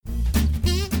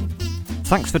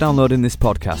Thanks for downloading this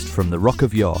podcast from the Rock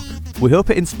of York. We hope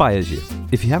it inspires you.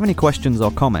 If you have any questions or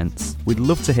comments, we'd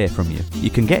love to hear from you. You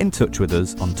can get in touch with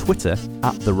us on Twitter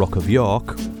at The Rock of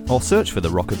York, or search for The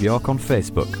Rock of York on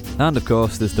Facebook. And of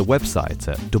course, there's the website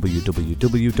at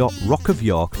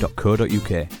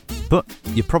www.rockofyork.co.uk. But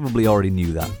you probably already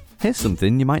knew that. Here's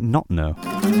something you might not know.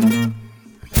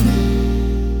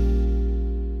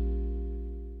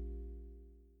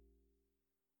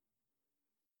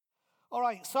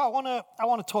 All right, so I want to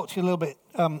talk to you a little bit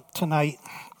tonight.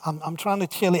 I'm trying to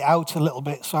chill it out a little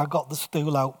bit, so I got the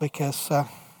stool out because I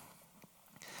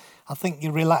think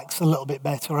you relax a little bit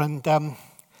better. And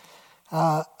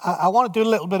I want to do a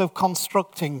little bit of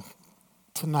constructing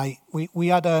tonight.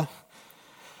 We've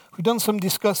done some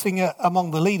discussing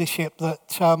among the leadership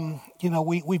that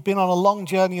we've been on a long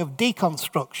journey of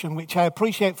deconstruction, which I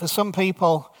appreciate for some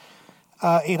people.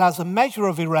 It has a measure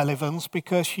of irrelevance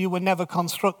because you were never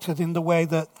constructed in the way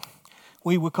that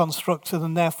we were constructed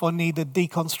and therefore needed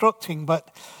deconstructing. But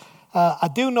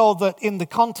I do know that in the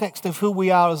context of who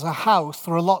we are as a house,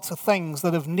 there are lots of things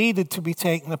that have needed to be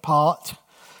taken apart,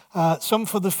 some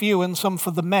for the few and some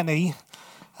for the many,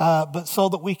 but so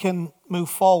that we can move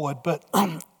forward. But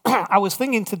I was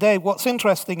thinking today, what's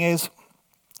interesting is,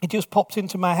 it just popped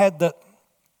into my head that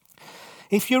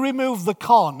if you remove the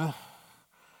con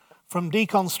from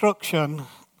deconstruction,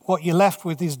 what you're left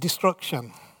with is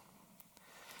destruction.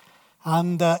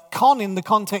 And con in the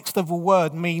context of a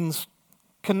word means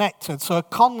connected. So a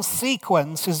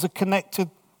consequence is a connected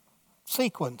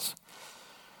sequence.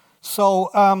 So,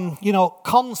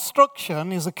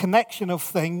 construction is a connection of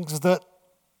things that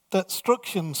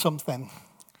struction something.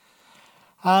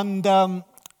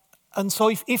 And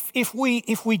so if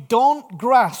we don't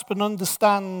grasp and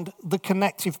understand the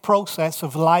connective process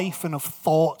of life and of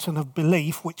thought and of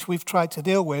belief, which we've tried to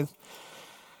deal with,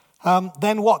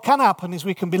 then what can happen is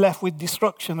we can be left with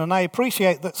destruction. And I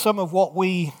appreciate that some of what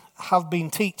we have been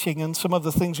teaching and some of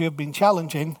the things we have been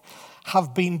challenging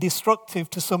have been destructive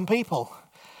to some people.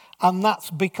 And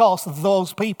that's because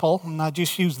those people, and I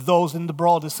just use those in the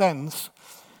broader sense,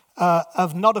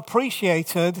 have not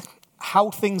appreciated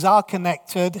how things are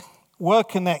connected, were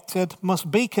connected, must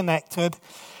be connected,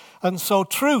 and so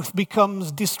truth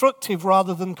becomes destructive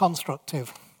rather than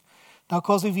constructive. Now, of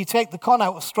course, if you take the con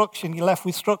out of struction, you're left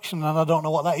with struction, and I don't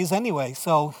know what that is anyway.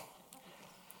 So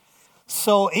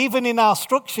even in our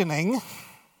structuring,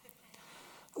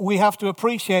 we have to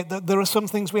appreciate that there are some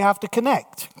things we have to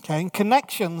connect. Okay, and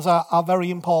connections are very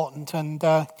important, and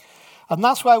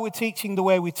that's why we're teaching the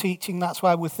way we're teaching. That's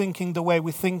why we're thinking the way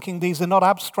we're thinking. These are not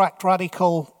abstract,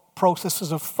 radical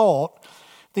processes of thought.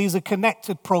 These are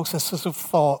connected processes of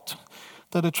thought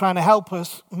that are trying to help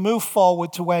us move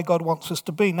forward to where God wants us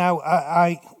to be. Now,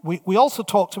 we also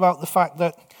talked about the fact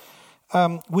that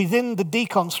within the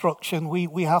deconstruction,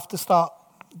 we have to start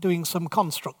doing some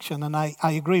construction, and I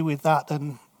agree with that.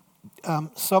 And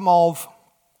some of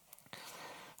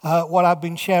what I've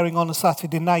been sharing on a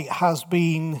Saturday night has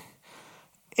been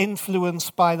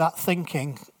influenced by that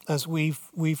thinking, as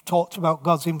we've talked about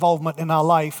God's involvement in our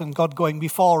life and God going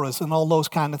before us and all those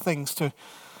kind of things to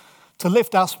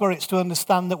lift our spirits, to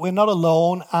understand that we're not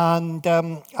alone and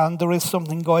there is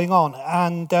something going on.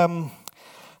 And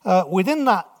within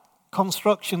that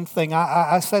construction thing,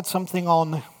 I said something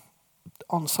on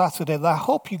Saturday that I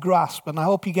hope you grasp and I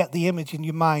hope you get the image in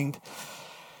your mind,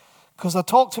 because I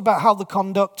talked about how the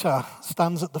conductor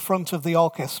stands at the front of the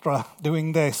orchestra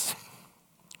doing this.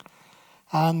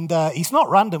 And he's not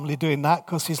randomly doing that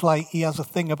because he has a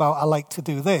thing about, I like to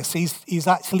do this. He's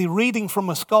actually reading from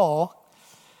a score.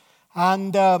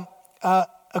 And a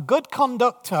good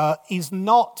conductor is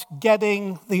not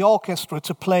getting the orchestra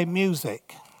to play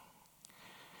music,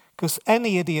 because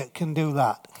any idiot can do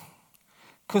that.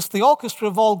 Because the orchestra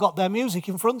have all got their music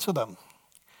in front of them.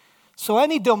 So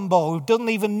any Dumbo who doesn't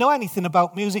even know anything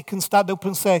about music can stand up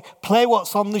and say, play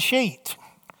what's on the sheet.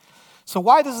 So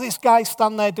why does this guy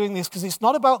stand there doing this? Because it's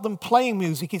not about them playing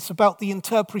music, it's about the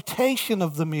interpretation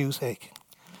of the music.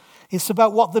 It's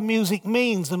about what the music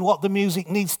means and what the music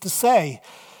needs to say.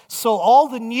 So all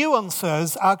the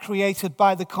nuances are created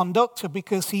by the conductor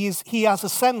because he has a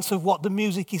sense of what the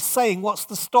music is saying. What's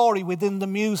the story within the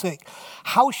music?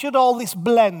 How should all this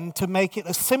blend to make it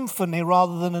a symphony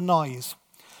rather than a noise?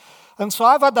 And so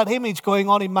I've had that image going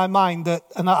on in my mind,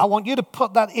 and I want you to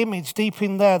put that image deep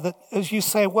in there, that as you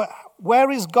say,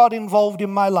 where is God involved in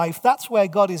my life? That's where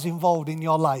God is involved in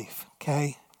your life,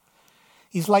 okay?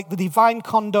 He's like the divine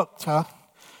conductor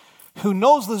who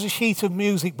knows there's a sheet of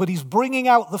music, but he's bringing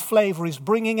out the flavor, he's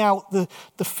bringing out the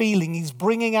feeling, he's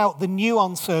bringing out the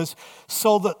nuances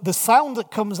so that the sound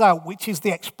that comes out, which is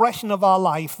the expression of our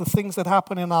life, the things that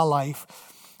happen in our life,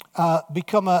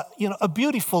 become a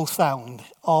beautiful sound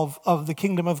of the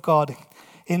kingdom of God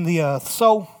in the earth.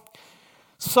 So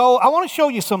I want to show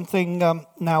you something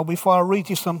now before I read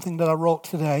you something that I wrote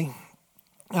today.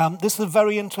 This is a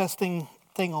very interesting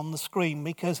thing on the screen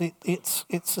because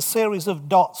it's a series of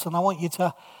dots, and I want you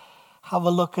to have a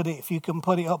look at it. If you can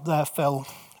put it up there, Phil.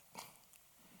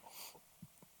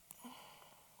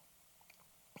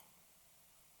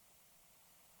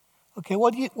 Okay,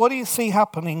 what do you see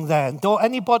happening there? Don't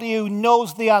anybody who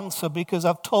knows the answer, because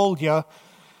I've told you,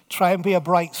 try and be a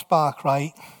bright spark,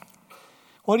 right?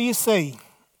 What do you see?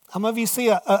 How many of you see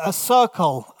a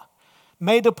circle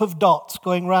made up of dots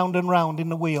going round and round in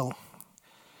the wheel?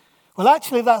 Well,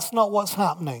 actually, that's not what's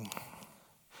happening.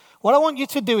 What I want you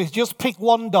to do is just pick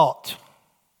one dot.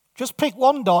 Just pick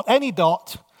one dot, any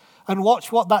dot, and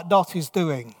watch what that dot is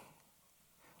doing.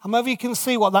 How many of you can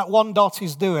see what that one dot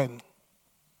is doing?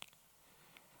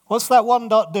 What's that one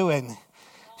dot doing?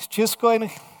 It's just going...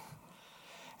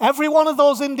 Every one of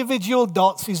those individual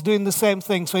dots is doing the same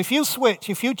thing. So if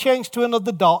you change to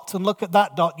another dot and look at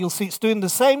that dot, you'll see it's doing the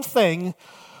same thing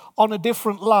on a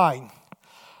different line.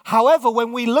 However,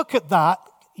 when we look at that,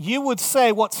 you would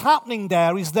say what's happening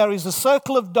there is a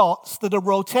circle of dots that are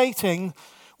rotating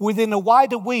within a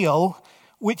wider wheel,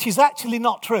 which is actually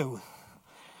not true.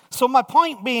 So my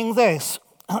point being this,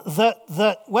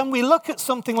 that when we look at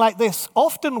something like this,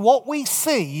 often what we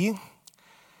see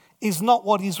is not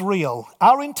what is real.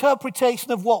 Our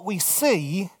interpretation of what we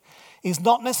see is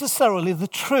not necessarily the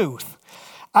truth.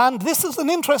 And this is an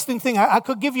interesting thing. I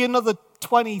could give you another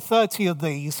 20, 30 of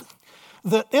these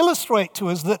that illustrate to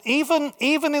us that even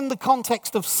in the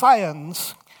context of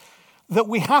science, that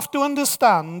we have to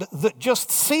understand that just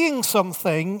seeing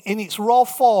something in its raw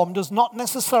form does not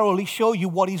necessarily show you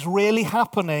what is really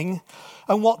happening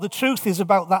and what the truth is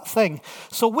about that thing.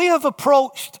 So we have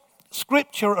approached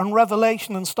Scripture and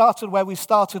Revelation and started where we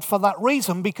started for that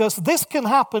reason, because this can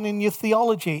happen in your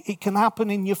theology, it can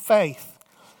happen in your faith.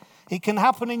 It can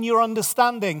happen in your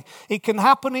understanding. It can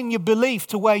happen in your belief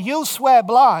to where you'll swear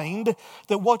blind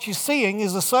that what you're seeing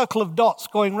is a circle of dots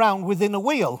going round within a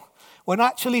wheel, when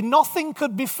actually nothing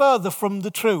could be further from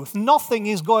the truth. Nothing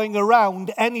is going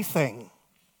around anything.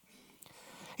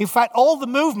 In fact, all the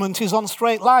movement is on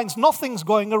straight lines. Nothing's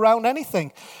going around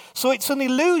anything. So it's an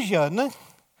illusion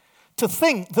to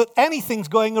think that anything's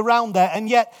going around there, and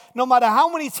yet no matter how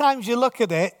many times you look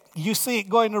at it, you see it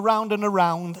going around and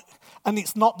around. And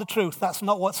it's not the truth. That's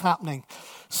not what's happening.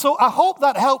 So I hope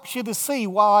that helps you to see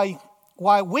why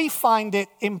we find it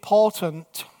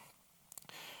important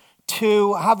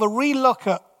to have a relook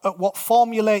at what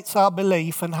formulates our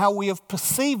belief and how we have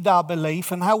perceived our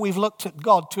belief and how we've looked at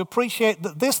God, to appreciate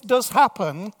that this does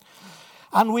happen,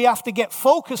 and we have to get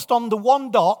focused on the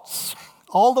one dots,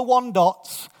 all the one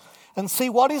dots, and see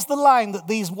what is the line that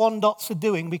these one dots are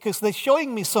doing, because they're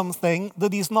showing me something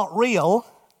that is not real.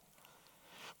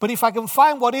 But if I can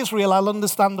find what is real, I'll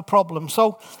understand the problem.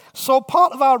 So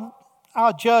part of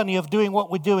our journey of doing what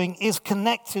we're doing is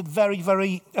connected very,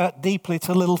 very deeply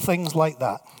to little things like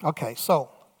that. Okay,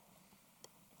 so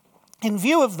in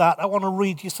view of that, I want to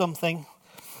read you something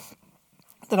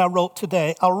that I wrote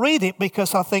today. I'll read it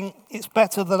because I think it's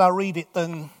better that I read it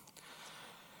than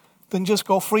just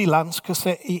go freelance, because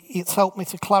it's helped me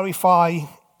to clarify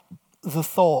the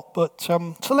thought. But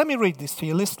so let me read this to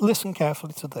you. Listen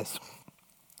carefully to this.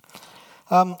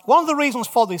 One of the reasons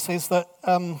for this is that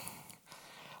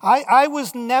I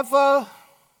was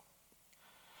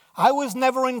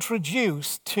never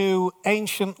introduced to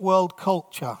ancient world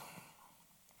culture.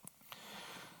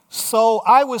 So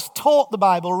I was taught the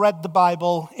Bible, read the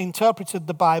Bible, interpreted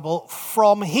the Bible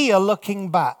from here looking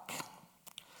back,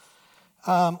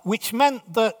 which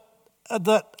meant that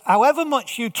however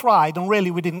much you tried, and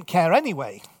really we didn't care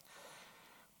anyway,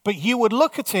 but you would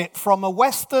look at it from a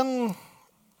white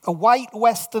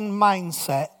Western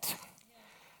mindset,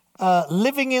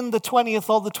 living in the 20th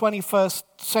or the 21st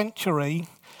century,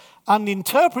 and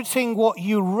interpreting what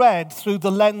you read through the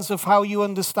lens of how you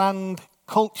understand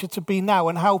culture to be now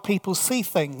and how people see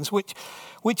things, which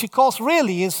of course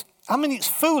really is, it's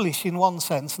foolish in one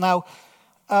sense. Now,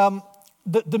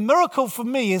 the miracle for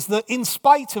me is that in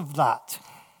spite of that,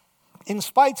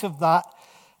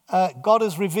 God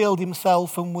has revealed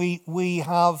himself, and we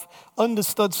have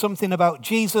understood something about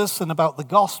Jesus and about the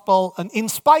gospel, and in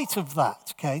spite of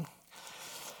that, okay?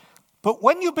 But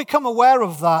when you become aware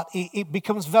of that, it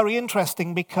becomes very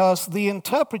interesting because the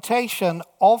interpretation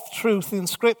of truth in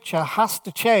Scripture has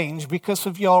to change because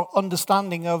of your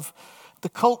understanding of the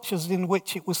cultures in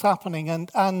which it was happening.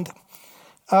 And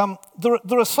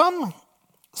there are some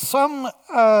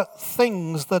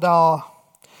things that are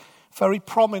very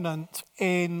prominent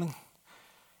in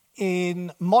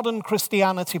modern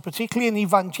Christianity, particularly in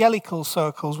evangelical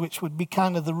circles, which would be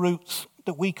kind of the roots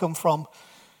that we come from,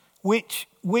 which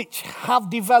have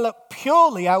developed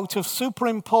purely out of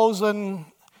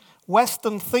superimposing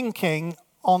Western thinking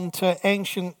onto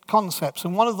ancient concepts.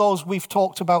 And one of those we've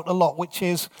talked about a lot, which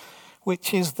is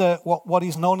what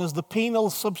is known as the penal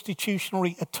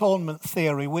substitutionary atonement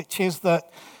theory, which is that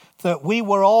we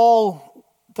were all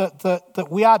that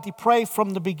we are depraved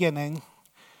from the beginning,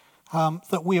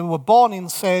 that we were born in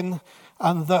sin,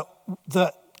 and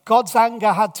that God's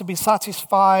anger had to be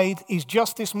satisfied, his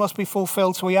justice must be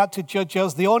fulfilled, so he had to judge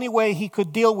us. The only way he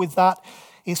could deal with that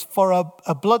is for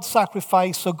a blood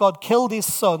sacrifice, so God killed his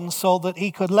son so that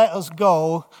he could let us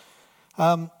go.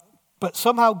 But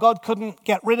somehow God couldn't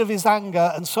get rid of his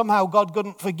anger, and somehow God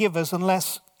couldn't forgive us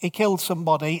unless he killed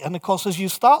somebody. And of course, as you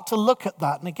start to look at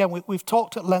that, and again, we've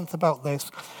talked at length about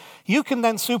this, you can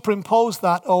then superimpose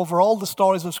that over all the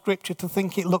stories of Scripture to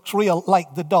think it looks real,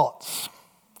 like the dots.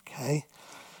 Okay?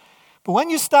 But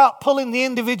when you start pulling the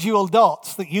individual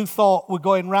dots that you thought were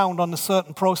going round on a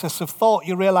certain process of thought,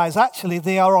 you realize actually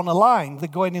they are on a line. They're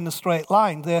going in a straight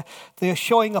line. They're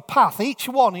showing a path. Each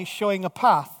one is showing a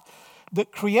path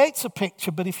that creates a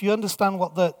picture, but if you understand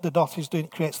what the dot is doing,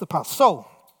 it creates the path. So,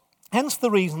 hence the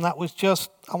reason I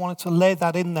wanted to lay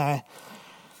that in there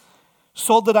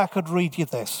so that I could read you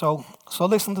this. So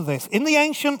listen to this. In the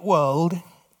ancient world,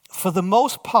 for the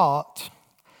most part,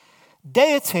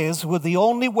 deities were the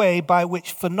only way by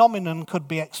which phenomenon could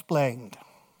be explained.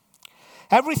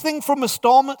 Everything from a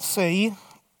storm at sea,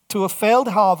 to a failed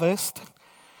harvest,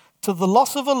 to the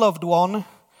loss of a loved one,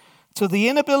 to the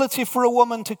inability for a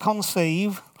woman to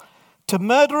conceive, to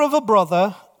murder of a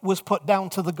brother, was put down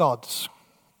to the gods.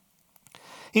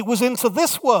 It was into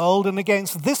this world and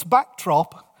against this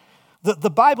backdrop that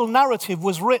the Bible narrative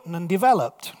was written and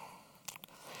developed.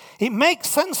 It makes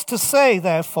sense to say,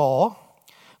 therefore,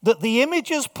 that the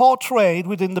images portrayed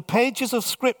within the pages of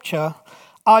Scripture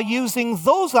are using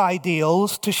those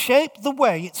ideals to shape the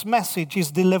way its message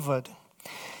is delivered.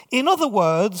 In other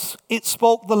words, it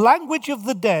spoke the language of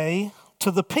the day to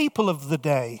the people of the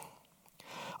day.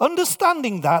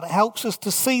 Understanding that helps us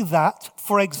to see that,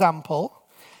 for example,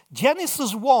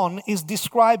 Genesis 1 is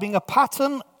describing a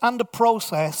pattern and a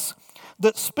process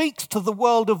that speaks to the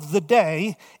world of the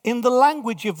day in the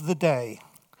language of the day.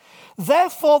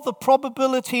 Therefore, the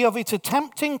probability of it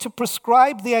attempting to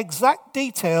prescribe the exact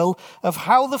detail of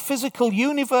how the physical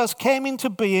universe came into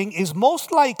being is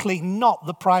most likely not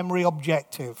the primary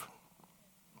objective.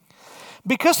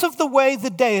 Because of the way the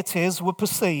deities were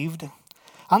perceived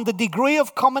and the degree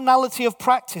of commonality of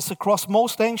practice across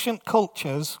most ancient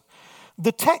cultures,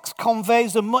 the text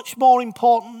conveys a much more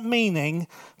important meaning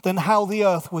than how the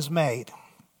earth was made.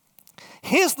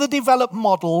 Here's the developed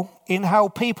model in how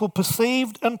people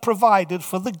perceived and provided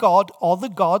for the god or the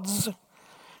gods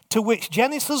to which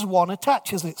Genesis 1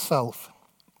 attaches itself.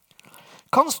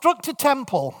 Construct a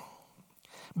temple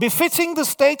befitting the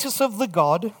status of the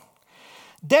god,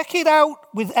 deck it out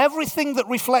with everything that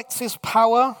reflects his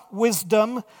power,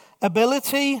 wisdom,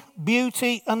 ability,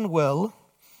 beauty, and will.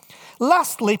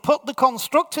 Lastly, put the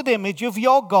constructed image of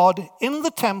your God in the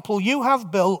temple you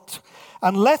have built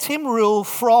and let him rule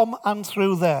from and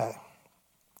through there.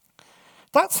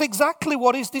 That's exactly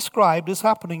what is described as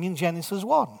happening in Genesis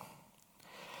 1,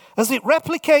 as it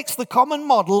replicates the common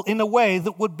model in a way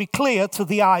that would be clear to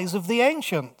the eyes of the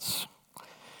ancients.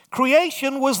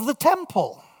 Creation was the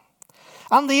temple,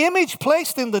 and the image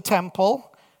placed in the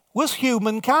temple was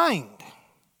humankind.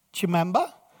 Do you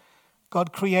remember?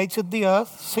 God created the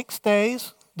earth, 6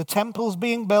 days, the temple's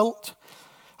being built,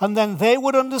 and then they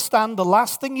would understand the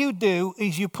last thing you do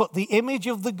is you put the image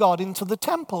of the God into the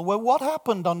temple. Well, what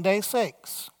happened on day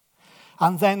 6?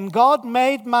 And then God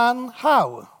made man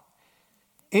how?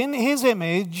 In his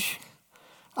image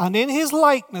and in his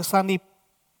likeness, and he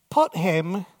put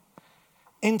him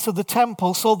into the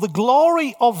temple. So the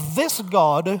glory of this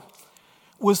God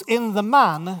was in the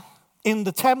man in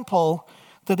the temple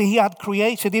that he had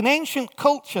created. In ancient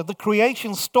culture, the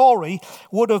creation story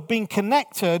would have been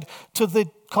connected to the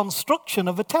construction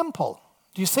of a temple.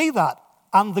 Do you see that?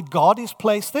 And the God is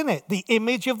placed in it. The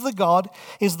image of the God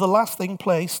is the last thing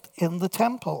placed in the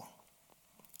temple.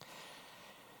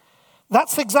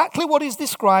 That's exactly what is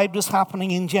described as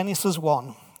happening in Genesis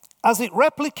 1. as it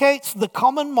replicates the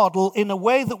common model in a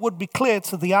way that would be clear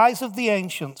to the eyes of the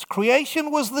ancients.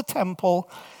 Creation was the temple,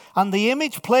 and the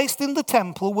image placed in the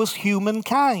temple was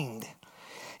humankind.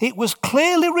 It was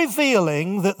clearly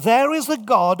revealing that there is a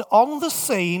God on the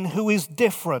scene who is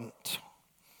different,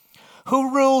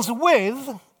 who rules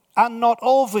with and not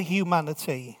over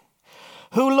humanity,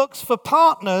 who looks for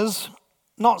partners,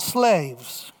 not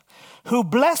slaves, who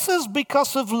blesses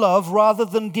because of love rather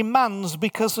than demands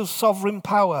because of sovereign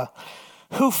power,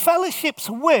 who fellowships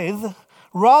with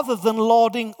rather than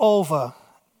lording over.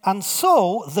 And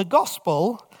so the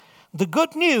gospel, the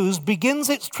good news, begins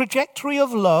its trajectory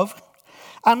of love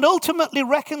and ultimately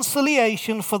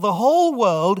reconciliation for the whole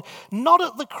world, not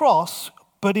at the cross,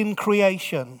 but in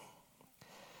creation.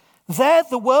 There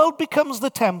the world becomes the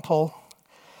temple,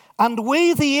 and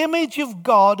we the image of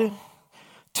God,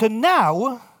 to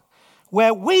now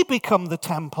where we become the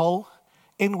temple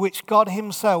in which God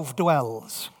himself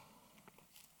dwells.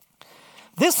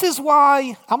 This is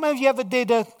why, how many of you ever did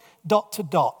a dot to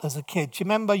dot as a kid? Do you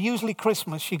remember, usually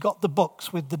Christmas, you got the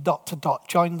books with the dot to dot,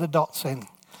 join the dots in.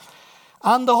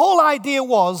 And the whole idea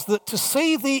was that to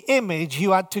see the image,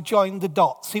 you had to join the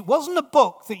dots. It wasn't a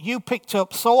book that you picked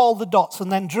up, saw all the dots,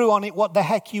 and then drew on it what the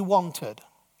heck you wanted.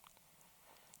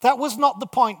 That was not the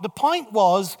point. The point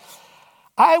was,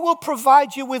 I will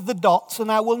provide you with the dots,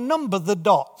 and I will number the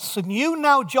dots. And you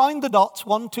now join the dots,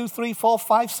 1, 2, 3, 4,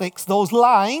 5, 6. Those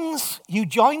lines, you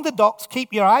join the dots,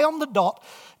 keep your eye on the dot,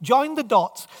 join the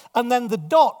dots, and then the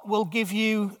dot will give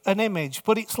you an image.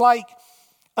 But it's like,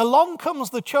 along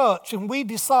comes the church, and we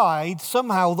decide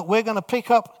somehow that we're going to pick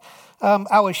up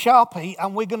our Sharpie,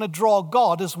 and we're going to draw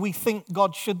God as we think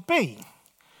God should be.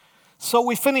 So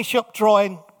we finish up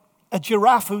drawing a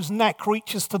giraffe whose neck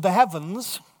reaches to the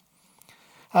heavens,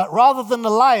 rather than a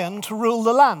lion to rule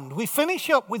the land. We finish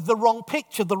up with the wrong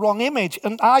picture, the wrong image,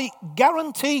 and I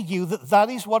guarantee you that that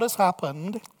is what has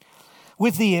happened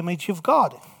with the image of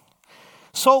God.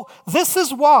 So this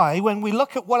is why when we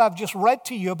look at what I've just read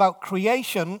to you about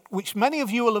creation, which many of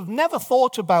you will have never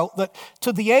thought about, that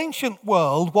to the ancient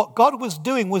world, what God was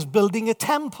doing was building a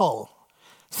temple.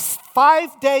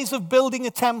 5 days of building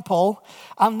a temple,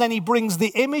 and then he brings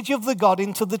the image of the God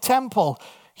into the temple.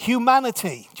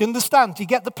 Humanity. Do you understand? Do you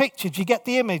get the picture? Do you get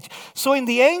the image? So in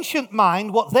the ancient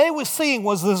mind, what they were seeing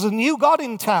was there's a new God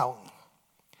in town.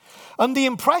 And the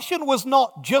impression was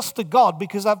not just a God,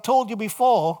 because I've told you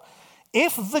before,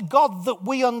 if the God that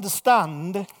we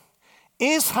understand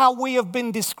is how we have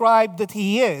been described that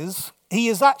he is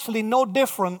actually no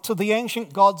different to the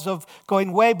ancient gods of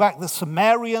going way back, the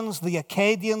Sumerians, the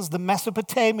Akkadians, the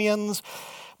Mesopotamians,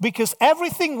 because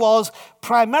everything was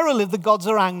primarily the gods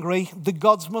are angry, the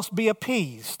gods must be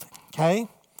appeased, okay?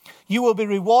 You will be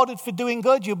rewarded for doing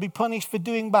good, you'll be punished for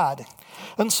doing bad.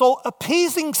 And so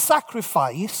appeasing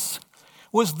sacrifice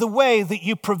was the way that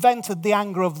you prevented the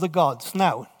anger of the gods.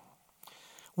 Now,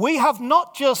 we have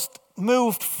not just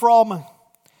moved from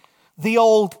the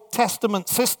Old Testament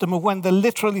system of when they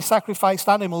literally sacrificed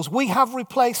animals. We have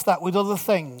replaced that with other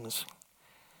things.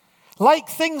 Like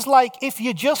things like if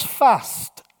you just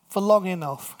fast for long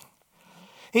enough,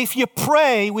 if you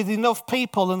pray with enough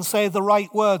people and say the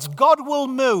right words, God will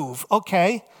move.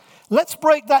 Okay, let's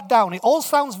break that down. It all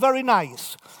sounds very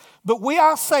nice. But we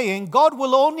are saying God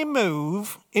will only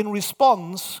move in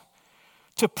response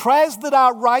to prayers that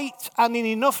are right and in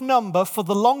enough number for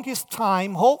the longest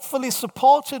time, hopefully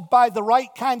supported by the right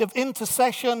kind of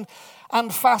intercession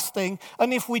and fasting.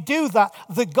 And if we do that,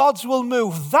 the gods will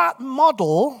move. That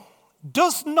model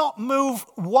does not move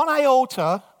one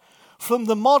iota from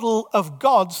the model of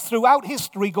gods throughout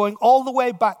history, going all the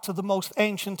way back to the most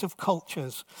ancient of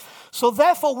cultures. So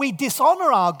therefore, we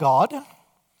dishonor our God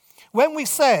when we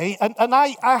say, and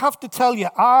I have to tell you,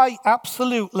 I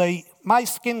absolutely, my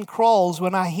skin crawls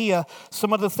when I hear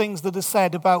some of the things that are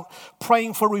said about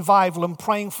praying for revival and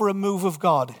praying for a move of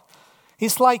God.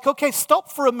 It's like, okay,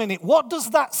 stop for a minute. What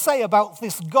does that say about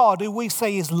this God who we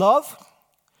say is love,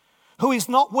 who is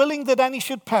not willing that any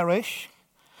should perish,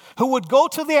 who would go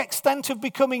to the extent of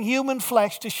becoming human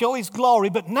flesh to show his glory?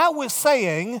 But now we're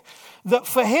saying that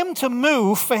for him to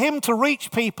move, for him to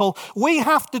reach people, we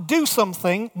have to do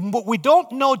something, but we don't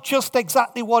know just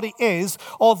exactly what it is,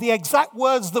 or the exact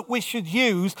words that we should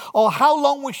use, or how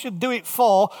long we should do it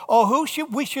for, or who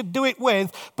we should do it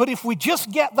with. But if we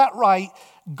just get that right,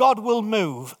 God will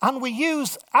move. And we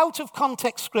use out of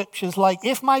context scriptures like,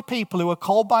 if my people who are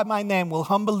called by my name will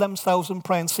humble themselves and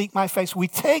pray and seek my face. We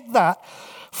take that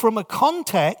from a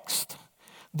context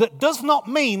that does not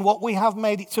mean what we have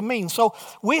made it to mean. So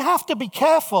we have to be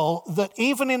careful that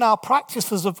even in our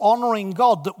practices of honoring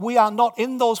God, that we are not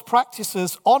in those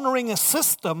practices honoring a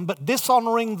system, but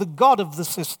dishonoring the God of the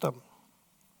system.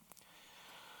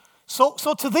 So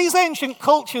to these ancient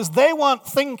cultures, they weren't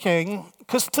thinking,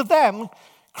 because to them,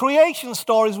 creation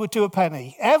stories were to a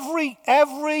penny.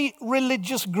 Every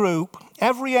religious group,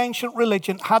 every ancient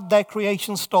religion had their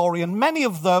creation story, and many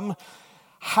of them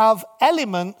have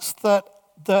elements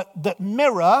that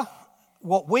mirror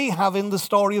what we have in the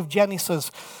story of Genesis.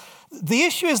 The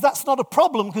issue is that's not a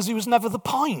problem because it was never the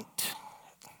point.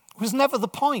 It was never the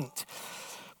point.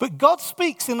 But God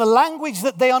speaks in a language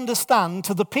that they understand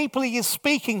to the people he is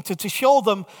speaking to show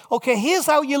them, okay, here's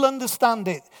how you'll understand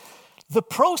it. The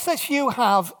process you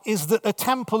have is that a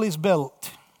temple is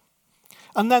built.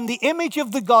 And then the image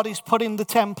of the God is put in the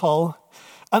temple.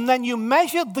 And then you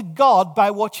measure the God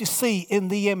by what you see in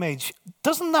the image.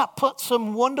 Doesn't that put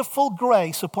some wonderful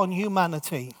grace upon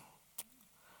humanity?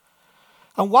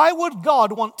 And why would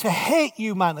God want to hate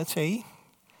humanity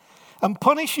and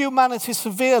punish humanity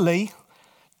severely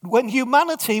when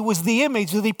humanity was the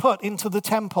image that he put into the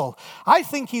temple? I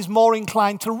think he's more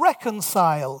inclined to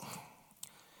reconcile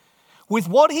with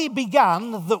what he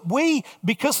began, that we,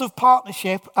 because of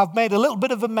partnership, have made a little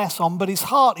bit of a mess on, but his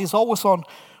heart is always on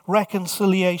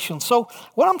reconciliation. So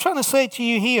what I'm trying to say to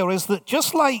you here is that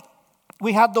just like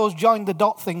we had those join the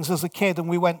dot things as a kid and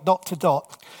we went dot to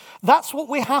dot, that's what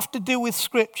we have to do with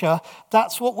Scripture.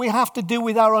 That's what we have to do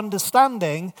with our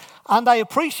understanding. And I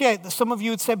appreciate that some of you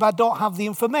would say, but I don't have the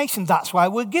information. That's why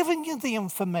we're giving you the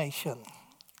information.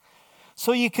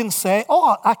 So you can say,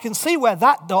 oh, I can see where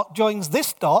that dot joins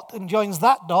this dot and joins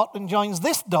that dot and joins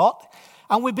this dot.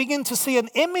 And we begin to see an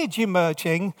image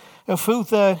emerging of who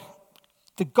the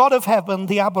God of heaven,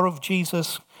 the Abba of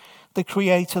Jesus, the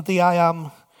Creator, the I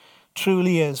Am,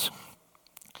 truly is.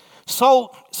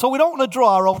 So we don't want to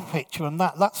draw our own picture, and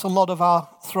that's a lot of our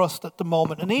thrust at the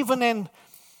moment. And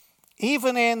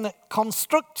even in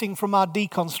constructing from our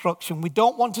deconstruction, we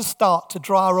don't want to start to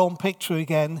draw our own picture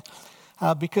again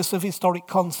because of historic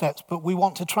concepts, but we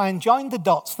want to try and join the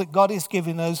dots that God is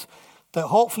giving us, that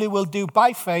hopefully we'll do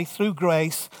by faith through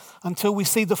grace until we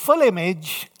see the full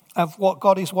image of what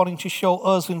God is wanting to show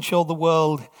us and show the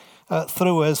world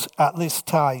through us at this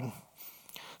time.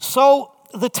 So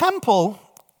the temple,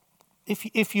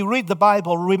 if you read the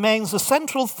Bible, remains a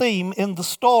central theme in the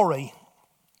story.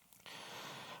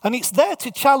 And it's there to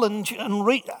challenge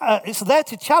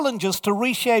us to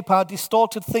reshape our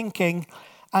distorted thinking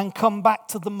and come back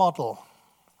to the model.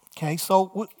 Okay,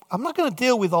 so I'm not going to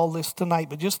deal with all this tonight,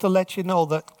 but just to let you know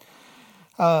that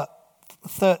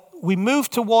we move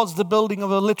towards the building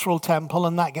of a literal temple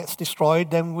and that gets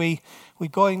destroyed. Then we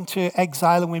go into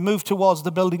exile and we move towards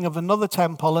the building of another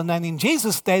temple. And then in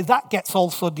Jesus' day, that gets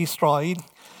also destroyed.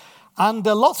 And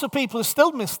lots of people have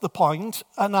still missed the point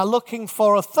and are looking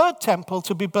for a third temple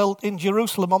to be built in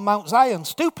Jerusalem on Mount Zion.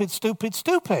 Stupid, stupid,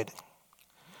 stupid.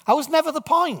 That was never the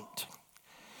point.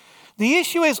 The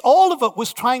issue is all of it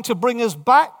was trying to bring us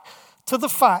back to the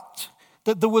fact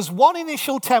that there was one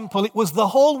initial temple, it was the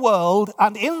whole world,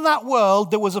 and in that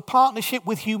world there was a partnership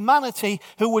with humanity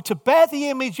who were to bear the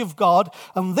image of God,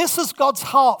 and this is God's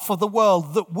heart for the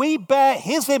world, that we bear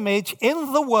his image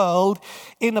in the world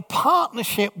in a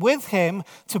partnership with him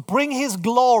to bring his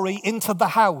glory into the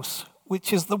house,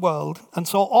 which is the world. And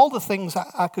so all the things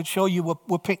I could show you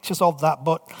were pictures of that,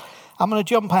 but I'm going to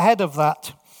jump ahead of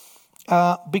that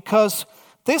because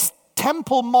this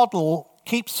temple model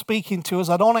keeps speaking to us.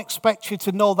 I don't expect you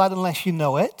to know that unless you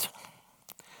know it.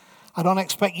 I don't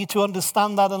expect you to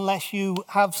understand that unless you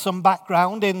have some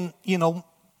background in,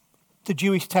 the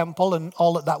Jewish temple and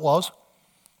all that was.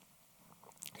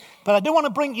 But I do want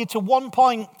to bring you to one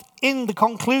point in the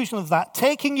conclusion of that,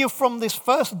 taking you from this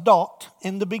first dot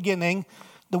in the beginning,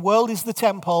 the world is the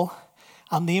temple,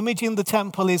 and the image in the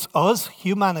temple is us,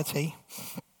 humanity,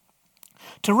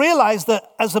 to realize that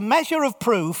as a measure of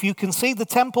proof, you can see the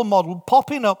temple model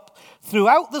popping up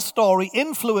throughout the story,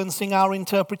 influencing our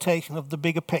interpretation of the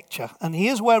bigger picture. And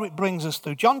here's where it brings us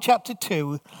through. John chapter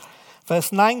 2,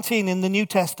 verse 19 in the New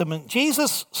Testament.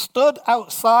 Jesus stood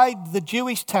outside the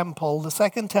Jewish temple, the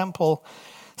second temple,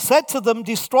 said to them,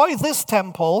 "Destroy this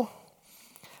temple,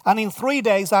 and in 3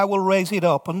 days I will raise it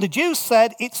up." And the Jews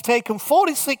said, "It's taken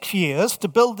 46 years to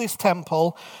build this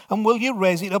temple, and will you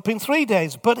raise it up in 3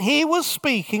 days?" But he was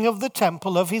speaking of the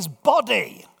temple of his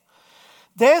body.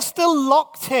 They're still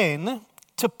locked in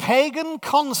to pagan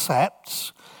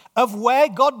concepts of where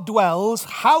God dwells,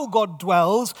 how God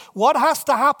dwells, what has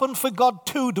to happen for God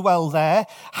to dwell there,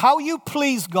 how you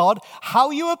please God, how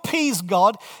you appease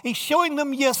God. He's showing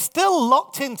them you're still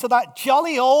locked into that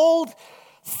jolly old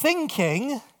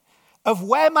thinking of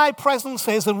where my presence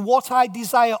is and what I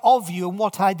desire of you and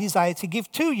what I desire to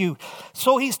give to you.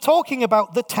 So he's talking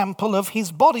about the temple of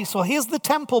his body. So here's the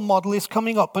temple model is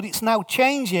coming up, but it's now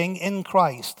changing in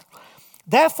Christ.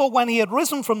 Therefore, when he had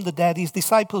risen from the dead, his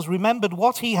disciples remembered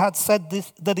what he had said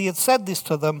that he had said this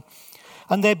to them,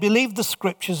 and they believed the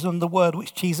scriptures and the word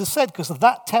which Jesus said, because of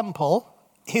that temple,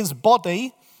 his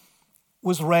body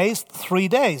was raised 3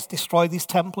 days. Destroy this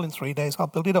temple in 3 days, I'll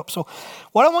build it up. So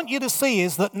what I want you to see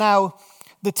is that now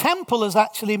the temple has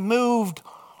actually moved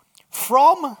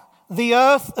from the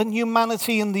earth and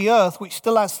humanity in the earth, which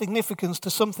still has significance,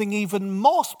 to something even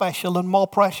more special and more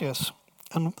precious.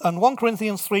 And 1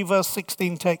 Corinthians 3 verse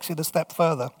 16 takes it a step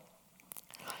further.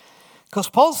 Because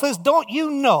Paul says, don't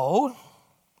you know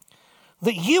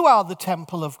that you are the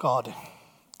temple of God?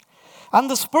 And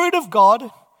the Spirit of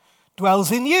God dwells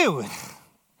in you.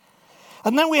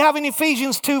 And then we have in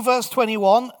Ephesians 2 verse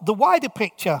 21, the wider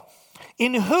picture.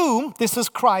 In whom, this is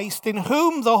Christ, in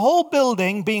whom the whole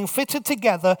building being fitted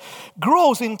together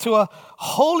grows into a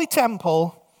holy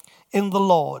temple in the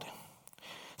Lord.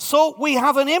 So we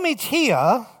have an image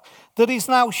here that is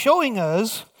now showing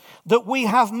us that we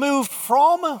have moved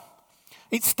from,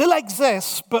 it still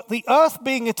exists, but the earth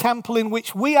being a temple in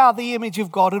which we are the image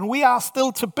of God, and we are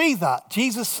still to be that.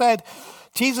 Jesus said,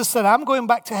 I'm going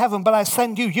back to heaven, but I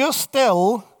send you. You're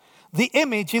still the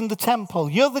image in the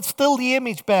temple. You're still the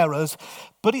image bearers.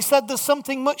 But he said there's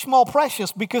something much more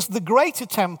precious, because the greater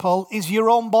temple is your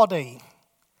own body.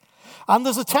 And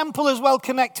there's a temple as well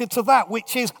connected to that,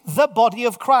 which is the body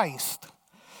of Christ.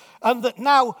 And that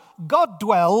now God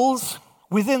dwells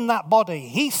within that body.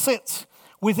 He sits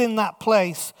within that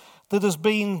place that has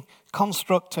been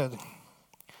constructed.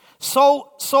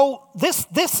 So this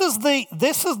is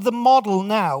the model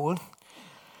now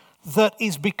that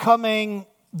is becoming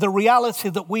the reality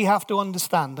that we have to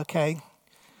understand, okay?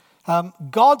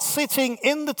 God sitting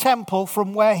in the temple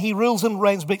from where he rules and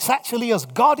reigns, but it's actually us,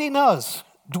 God in us,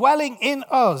 dwelling in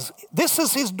us. This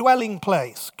is his dwelling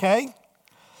place, okay?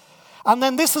 And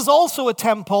then this is also a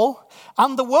temple,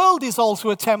 and the world is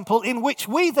also a temple in which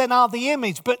we then are the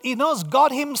image, but in us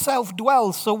God himself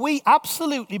dwells. So we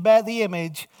absolutely bear the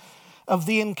image of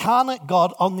the incarnate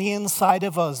God on the inside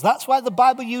of us. That's why the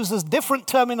Bible uses different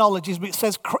terminologies, but it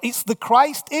says it's the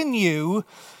Christ in you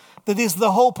that is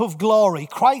the hope of glory.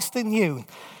 Christ in you.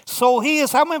 So he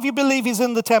is, how many of you believe he's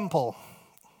in the temple?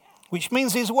 Which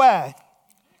means he's where?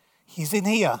 He's in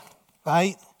here,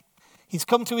 right? He's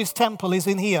come to his temple, he's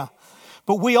in here.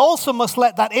 But we also must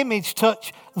let that image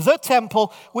touch the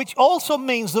temple, which also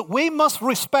means that we must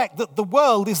respect that the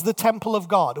world is the temple of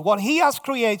God. What he has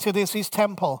created is his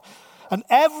temple. And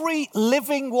every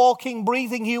living, walking,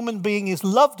 breathing human being is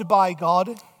loved by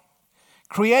God,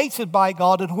 created by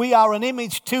God, and we are an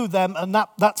image to them, and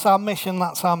that's our mission,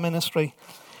 that's our ministry.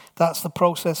 That's the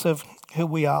process of who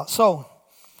we are. So,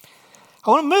 I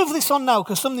want to move this on now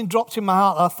because something dropped in my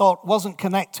heart that I thought wasn't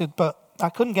connected, but I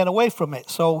couldn't get away from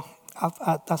it. So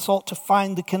I sought to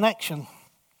find the connection.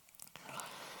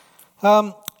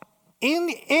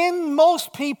 In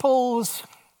most people's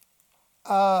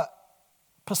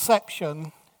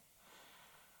perception,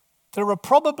 there are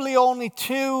probably only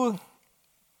two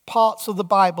parts of the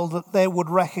Bible that they would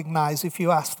recognize if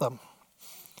you ask them.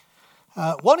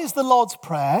 One is the Lord's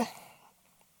Prayer.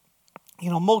 You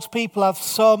know, most people have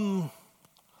some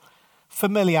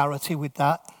familiarity with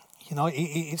that. You know,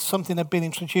 it's something they've been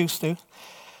introduced to.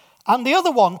 And the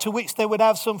other one to which they would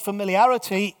have some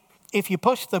familiarity, if you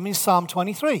push them, is Psalm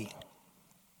 23.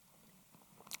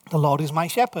 The Lord is my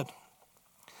shepherd.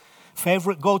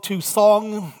 Favorite go-to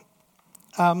song,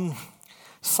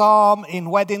 psalm in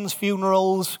weddings,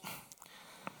 funerals.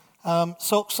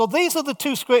 So these are the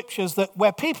two scriptures that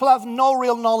where people have no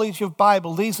real knowledge of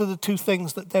Bible, these are the two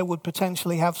things that they would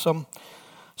potentially have some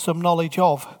knowledge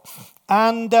of.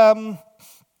 And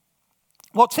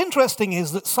what's interesting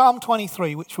is that Psalm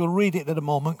 23, which we'll read it in a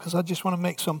moment because I just want to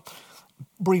make some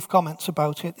brief comments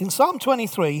about it. In Psalm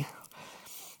 23,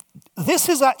 this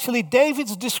is actually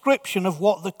David's description of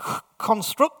what the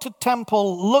constructed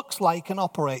temple looks like and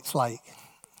operates like.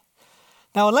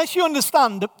 Now, unless you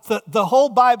understand that the whole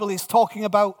Bible is talking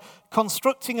about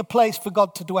constructing a place for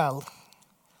God to dwell,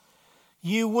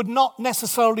 you would not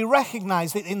necessarily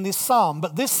recognize it in this psalm.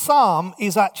 But this psalm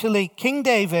is actually King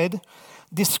David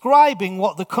describing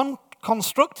what the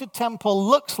constructed temple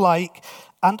looks like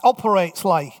and operates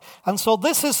like. And so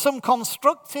this is some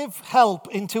constructive help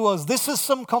into us. This is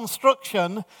some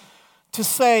construction to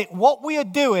say what we are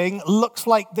doing looks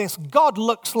like this. God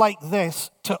looks like this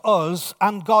to us,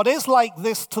 and God is like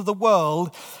this to the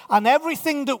world. And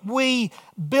everything that we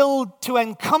build to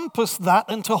encompass that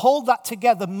and to hold that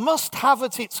together must have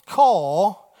at its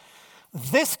core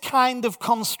this kind of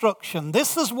construction.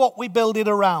 This is what we build it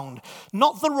around.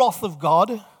 Not the wrath of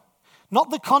God,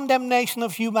 not the condemnation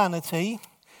of humanity,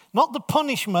 not the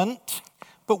punishment,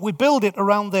 but we build it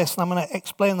around this. And I'm going to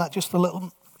explain that just a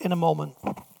little in a moment.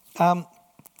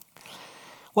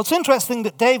 What's interesting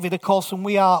that David, of course, and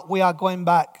we are going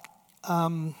back,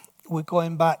 we're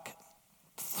going back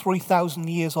 3,000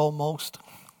 years almost.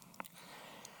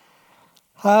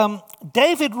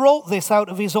 David wrote this out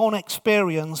of his own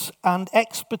experience and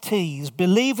expertise,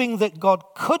 believing that God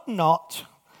could not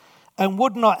and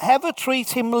would not ever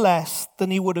treat him less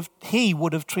than he would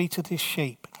have treated his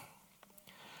sheep.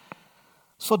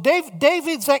 So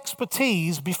David's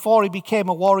expertise before he became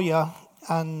a warrior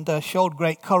and showed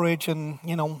great courage, and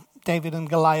David and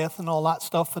Goliath and all that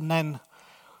stuff, and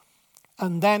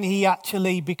then he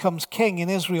actually becomes king in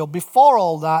Israel. Before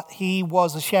all that, he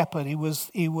was a shepherd. He was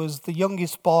the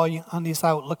youngest boy, and he's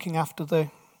out looking after the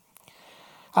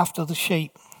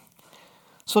sheep.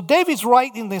 So David's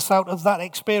writing this out of that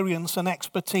experience and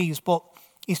expertise, but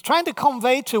he's trying to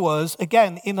convey to us,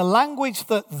 again, in a language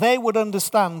that they would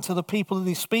understand, to the people that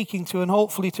he's speaking to, and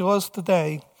hopefully to us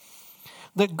today,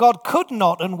 that God could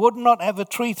not and would not ever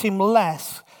treat him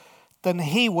less than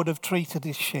he would have treated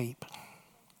his sheep.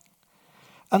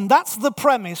 And that's the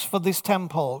premise for this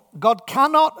temple. God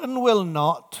cannot and will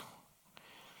not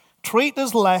treat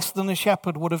us less than a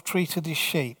shepherd would have treated his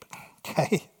sheep.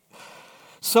 Okay?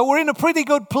 So we're in a pretty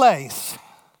good place.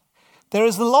 There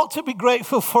is a lot to be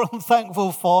grateful for and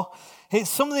thankful for. It's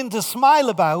something to smile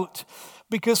about,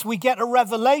 because we get a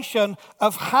revelation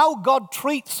of how God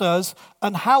treats us,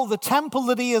 and how the temple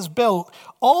that he has built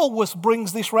always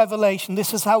brings this revelation.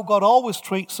 This is how God always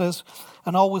treats us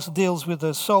and always deals with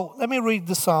us. So let me read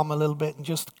the psalm a little bit and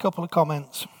just a couple of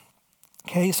comments.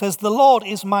 Okay, he says, "The Lord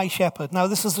is my shepherd." Now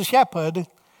this is the shepherd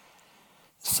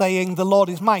saying, "The Lord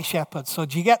is my shepherd." So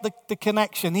do you get the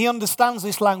connection? He understands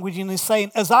this language and is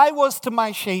saying, as I was to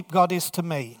my sheep, God is to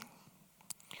me.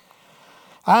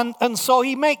 And so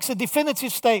he makes a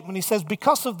definitive statement. He says,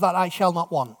 because of that, I shall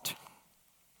not want.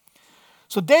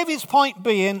 So David's point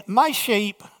being, my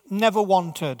sheep never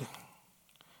wanted.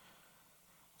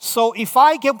 So if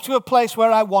I get to a place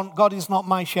where I want, God is not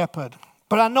my shepherd.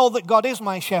 But I know that God is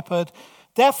my shepherd,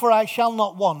 therefore I shall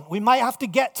not want. We might have to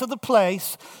get to the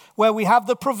place where we have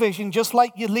the provision, just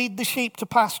like you lead the sheep to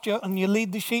pasture and you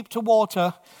lead the sheep to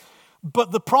water.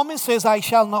 But the promise is, I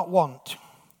shall not want.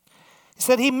 He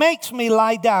said, he makes me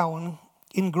lie down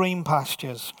in green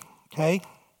pastures. Okay?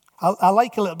 I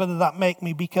like a little bit of that make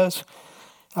me, because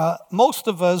most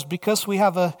of us, because we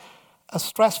have a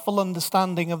stressful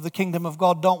understanding of the kingdom of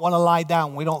God, don't want to lie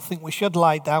down. We don't think we should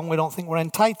lie down. We don't think we're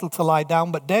entitled to lie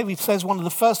down. But David says one of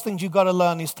the first things you've got to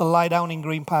learn is to lie down in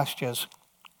green pastures.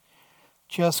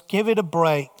 Just give it a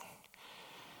break.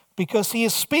 Because he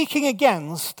is speaking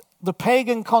against the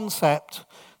pagan concept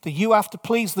that you have to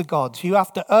please the gods. You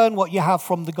have to earn what you have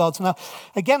from the gods. Now,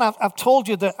 again, I've told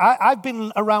you that I've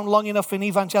been around long enough in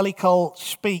evangelical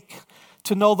speak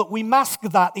to know that we mask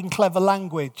that in clever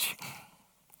language.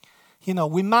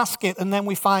 We mask it, and then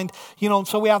we find,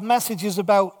 so we have messages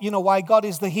about, why God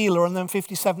is the healer, and then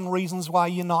 57 reasons why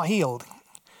you're not healed.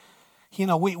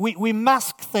 We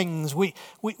mask things.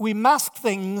 We mask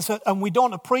things, and we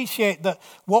don't appreciate that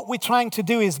what we're trying to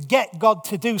do is get God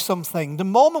to do something. The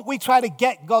moment we try to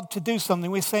get God to do something,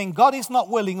 we're saying God is not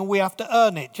willing and we have to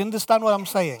earn it. Do you understand what I'm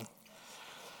saying?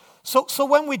 So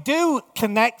when we do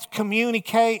connect,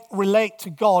 communicate, relate to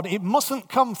God, it mustn't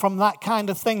come from that kind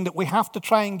of thing that we have to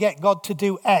try and get God to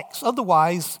do X.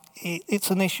 Otherwise, it's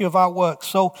an issue of our work.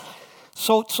 So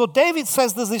David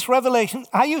says there's this revelation.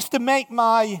 I used to make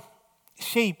my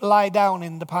sheep lie down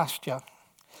in the pasture.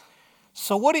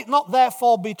 So would it not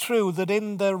therefore be true that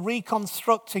in the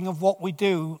reconstructing of what we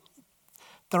do,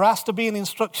 there has to be an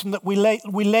instruction that we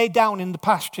lay down in the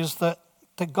pastures that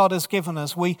God has given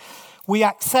us? We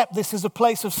accept this as a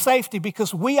place of safety,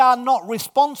 because we are not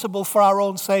responsible for our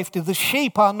own safety. The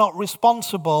sheep are not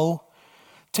responsible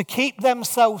to keep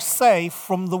themselves safe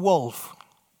from the wolf.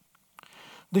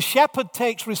 The shepherd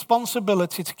takes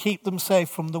responsibility to keep them safe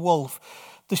from the wolf.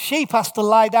 The sheep has to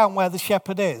lie down where the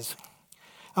shepherd is.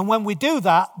 And when we do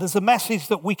that, there's a message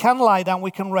that we can lie down,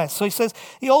 we can rest. So he says,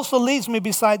 he also leads me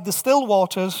beside the still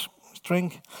waters,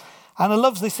 drink, And I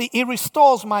love this. He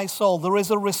restores my soul. There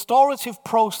is a restorative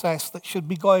process that should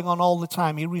be going on all the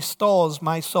time. He restores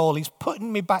my soul. He's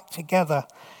putting me back together.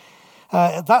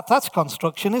 That's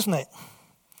construction, isn't it?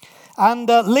 And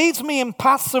leads me in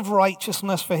paths of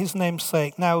righteousness for his name's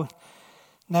sake. Now,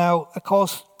 of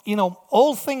course,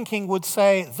 old thinking would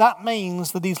say that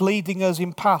means that he's leading us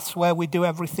in paths where we do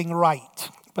everything right.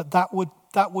 But that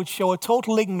would show a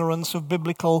total ignorance of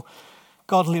biblical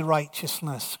godly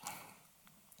righteousness.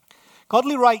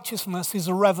 Godly righteousness is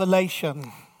a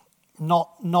revelation,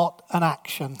 not an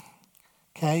action.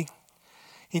 Okay?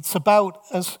 It's about,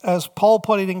 as Paul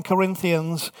put it in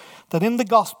Corinthians, that in the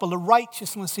gospel the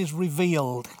righteousness is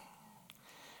revealed,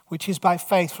 which is by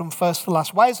faith from first to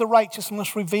last. Why is the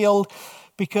righteousness revealed?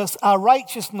 Because our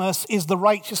righteousness is the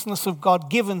righteousness of God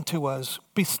given to us,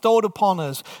 bestowed upon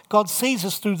us. God sees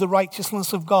us through the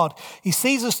righteousness of God. He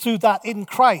sees us through that in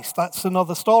Christ. That's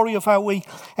another story of how we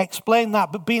explain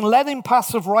that. But being led in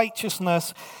paths of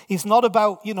righteousness is not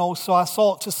about, so I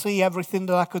sought to see everything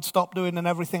that I could stop doing and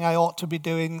everything I ought to be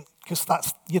doing, because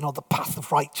that's, the path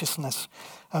of righteousness,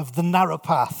 of the narrow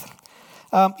path.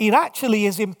 It actually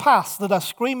is in paths that are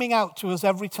screaming out to us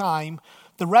every time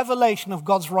the revelation of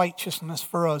God's righteousness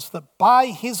for us, that by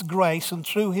his grace and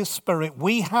through his Spirit,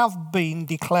 we have been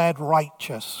declared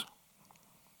righteous.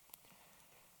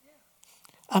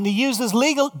 And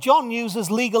John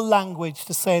uses legal language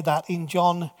to say that in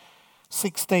John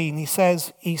 16. He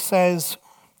says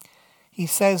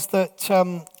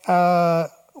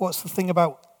that, what's the thing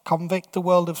about convict the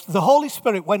world of, the Holy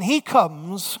Spirit, when the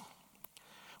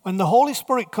Holy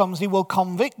Spirit comes, he will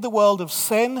convict the world of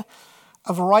sin,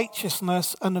 of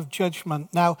righteousness, and of judgment.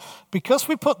 Now, because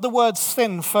we put the word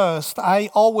sin first,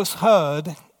 I always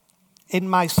heard in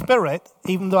my spirit,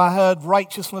 even though I heard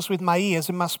righteousness with my ears,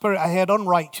 in my spirit I heard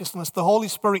unrighteousness. The Holy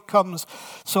Spirit comes.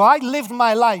 So I lived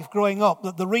my life growing up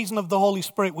that the reason of the Holy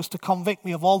Spirit was to convict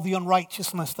me of all the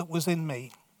unrighteousness that was in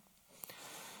me.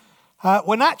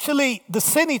 When actually the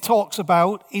sin he talks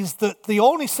about is that the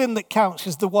only sin that counts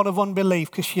is the one of unbelief,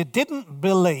 because you didn't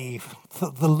believe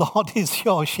that the Lord is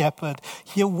your shepherd.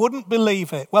 You wouldn't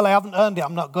believe it. Well, I haven't earned it.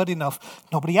 I'm not good enough.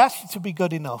 Nobody asked you to be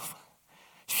good enough.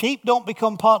 Sheep don't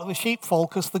become part of a sheepfold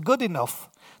because they're good enough.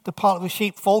 They're part of a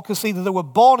sheepfold because either they were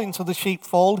born into the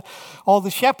sheepfold or the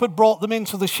shepherd brought them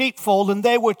into the sheepfold and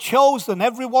they were chosen.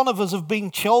 Every one of us have been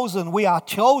chosen. We are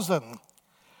chosen.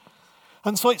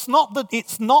 And so it's not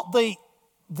the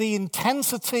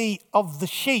intensity of the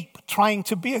sheep trying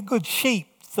to be a good sheep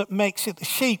that makes it the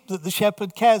sheep that the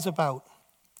shepherd cares about.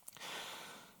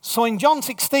 So in John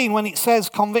 16, when it says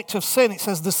convict of sin, it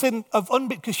says the sin of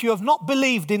unbelief, because you have not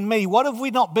believed in me. What have we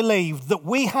not believed? That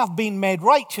we have been made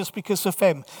righteous because of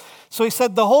him. So he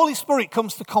said the Holy Spirit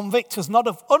comes to convict us not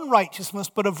of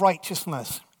unrighteousness, but of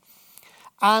righteousness.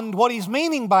 And what he's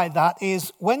meaning by that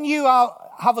is when you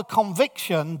have a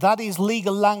conviction, that is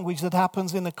legal language that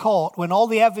happens in a court when all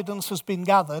the evidence has been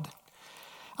gathered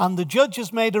and the judge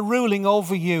has made a ruling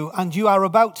over you and you are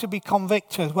about to be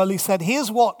convicted. Well, he said,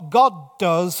 here's what God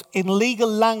does in legal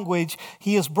language.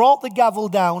 He has brought the gavel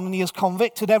down and he has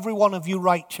convicted every one of you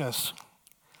righteous.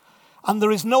 And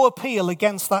there is no appeal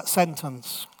against that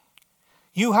sentence.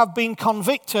 You have been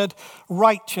convicted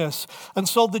righteous. And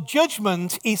so the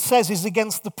judgment, he says, is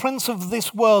against the prince of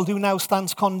this world who now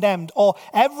stands condemned. Or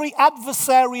every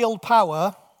adversarial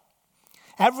power,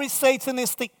 every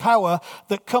satanistic power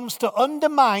that comes to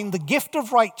undermine the gift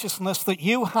of righteousness that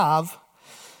you have,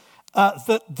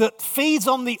 that feeds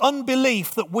on the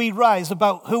unbelief that we raise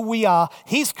about who we are.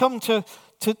 He's come to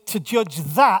judge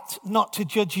that, not to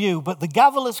judge you. But the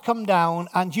gavel has come down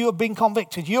and you have been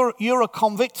convicted. You're a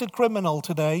convicted criminal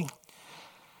today.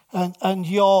 And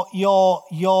your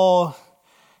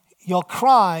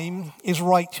crime is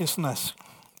righteousness.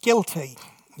 Guilty.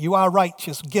 You are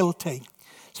righteous, guilty.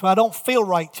 So I don't feel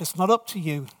righteous, not up to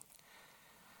you.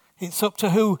 It's up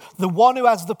to who? The one who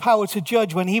has the power to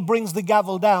judge. When he brings the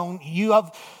gavel down, you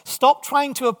have stopped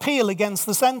trying to appeal against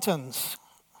the sentence.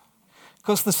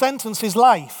 Because the sentence is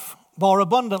life, more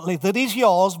abundantly. That is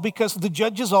yours because the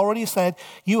judge has already said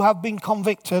you have been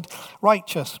convicted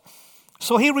righteous.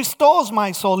 So he restores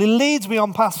my soul. He leads me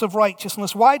on paths of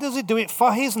righteousness. Why does he do it?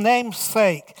 For his name's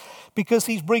sake. Because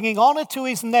he's bringing honor to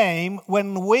his name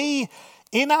when we,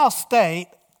 in our state,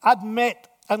 admit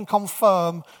and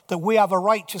confirm that we have a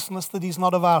righteousness that is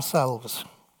not of ourselves.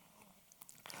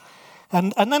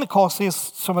 And then, of course, here's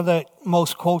some of the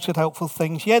most quoted helpful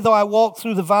things. Yea, though I walk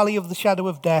through the valley of the shadow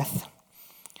of death,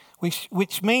 which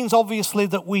means, obviously,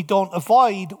 that we don't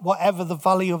avoid whatever the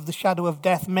valley of the shadow of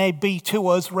death may be to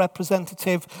us,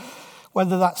 representative.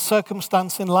 whether that's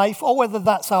circumstance in life or whether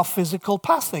that's our physical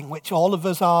passing, which all of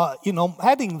us are,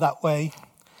 heading that way.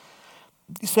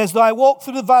 It says, though I walk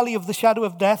through the valley of the shadow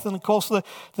of death, and of course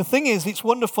the thing is, it's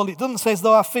wonderful, it doesn't say,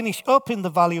 though I finish up in the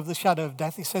valley of the shadow of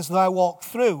death, it says, though I walk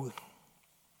through.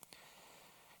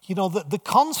 The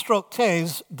construct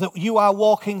is that you are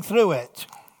walking through it,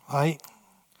 right?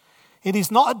 It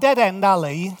is not a dead-end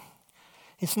alley.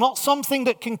 It's not something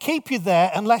that can keep you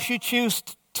there unless you choose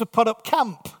to put up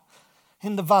camp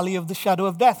in the valley of the shadow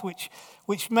of death, which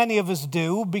many of us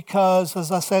do because,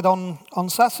 as I said on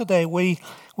Saturday, we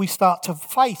start to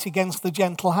fight against the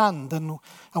gentle hand and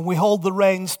we hold the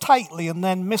reins tightly, and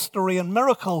then mystery and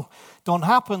miracle don't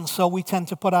happen, so we tend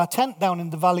to put our tent down in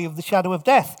the valley of the shadow of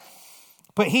death.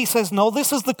 But he says, no,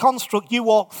 this is the construct. You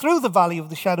walk through the valley of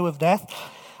the shadow of death.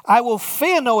 I will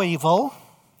fear no evil.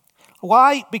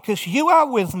 Why? Because you are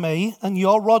with me, and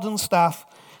your rod and staff,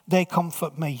 they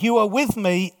comfort me. You are with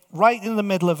me right in the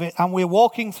middle of it, and we're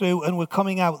walking through and we're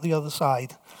coming out the other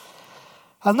side.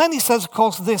 And then he says, of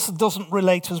course, this doesn't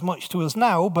relate as much to us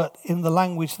now, but in the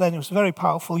language then it was very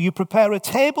powerful. You prepare a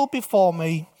table before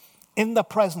me in the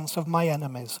presence of my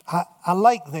enemies. I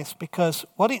like this because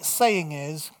what it's saying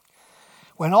is,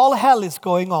 when all hell is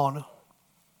going on,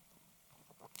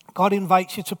 God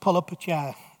invites you to pull up a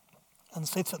chair and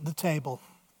sit at the table.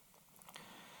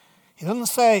 He doesn't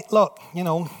say, look,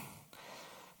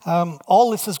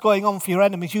 all this is going on for your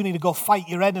enemies. You need to go fight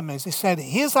your enemies. He said,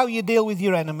 here's how you deal with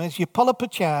your enemies. You pull up a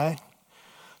chair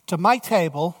to my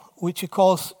table, which, of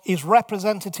course, is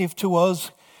representative to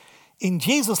us in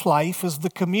Jesus' life as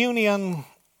the communion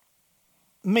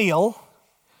meal.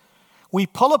 We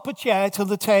pull up a chair to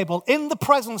the table in the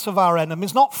presence of our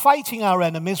enemies, not fighting our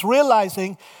enemies,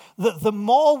 realizing that the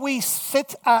more we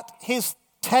sit at his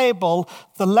table,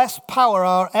 the less power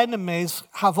our enemies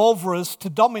have over us to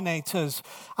dominate us.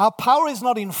 Our power is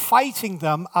not in fighting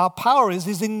them. Our power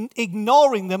is in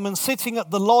ignoring them and sitting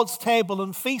at the Lord's table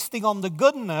and feasting on the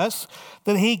goodness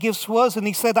that he gives to us. And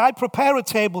he said, I prepare a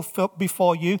table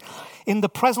before you in the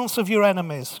presence of your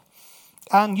enemies,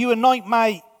 and you anoint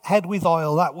my head with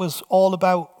oil. That was all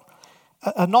about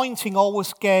anointing.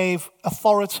 Always gave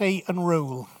authority and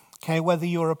rule, okay, whether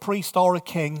you're a priest or a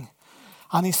king.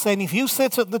 And he's saying, if you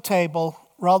sit at the table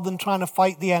rather than trying to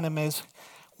fight the enemies,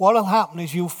 what will happen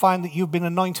is you'll find that you've been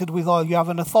anointed with oil. You have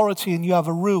an authority and you have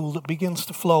a rule that begins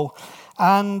to flow.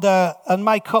 And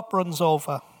my cup runs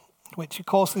over, which of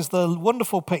course is the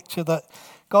wonderful picture that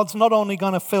God's not only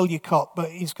going to fill your cup, but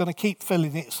he's going to keep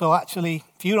filling it. So actually,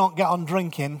 if you don't get on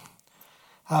drinking,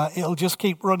 it'll just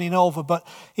keep running over. But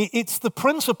it's the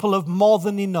principle of more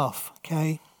than enough,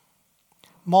 okay?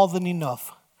 More than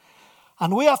enough.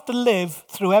 And we have to live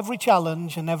through every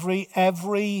challenge and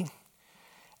everything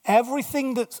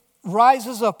that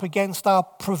rises up against our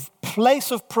place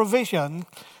of provision.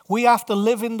 We have to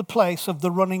live in the place of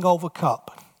the running over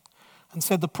cup. And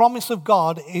so the promise of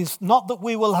God is not that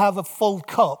we will have a full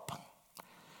cup,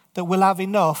 that we'll have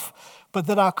enough, but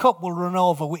that our cup will run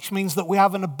over, which means that we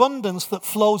have an abundance that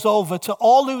flows over to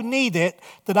all who need it,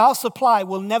 that our supply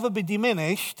will never be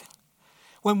diminished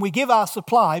when we give our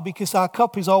supply, because our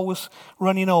cup is always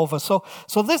running over. So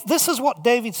this is what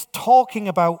David's talking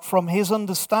about from his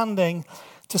understanding,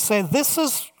 to say this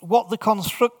is what the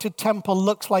constructed temple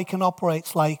looks like and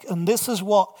operates like, and this is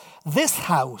what this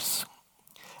house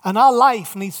and our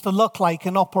life needs to look like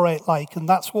and operate like, and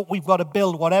that's what we've got to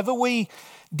build. Whatever we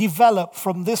develop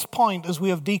from this point as we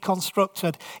have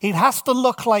deconstructed, it has to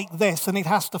look like this and it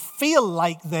has to feel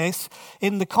like this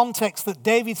in the context that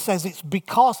David says it's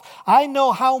because I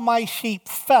know how my sheep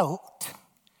felt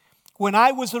when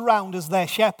I was around as their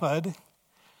shepherd,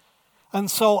 and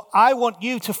so I want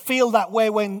you to feel that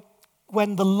way when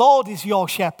the Lord is your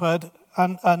shepherd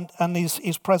and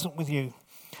is present with you.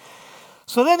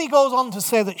 So then he goes on to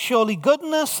say that surely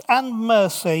goodness and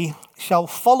mercy shall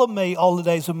follow me all the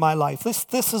days of my life.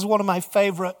 This is one of my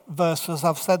favorite verses.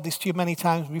 I've said this to you many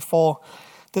times before,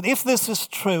 that if this is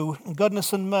true,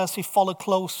 goodness and mercy follow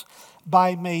close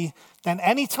by me, then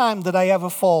any time that I ever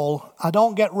fall, I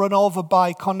don't get run over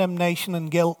by condemnation and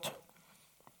guilt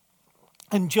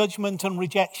and judgment and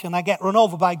rejection. I get run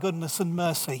over by goodness and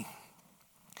mercy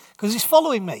because he's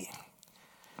following me.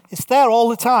 It's there all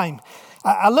the time.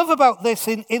 I love about this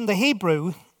in the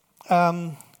Hebrew, that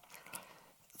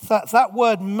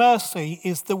word mercy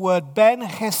is the word ben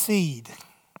hesed.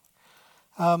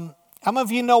 How many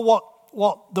of you know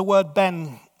what the word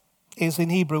ben is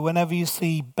in Hebrew whenever you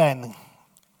see ben?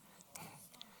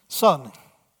 Son,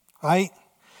 right?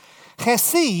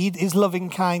 Hesed is loving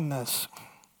kindness.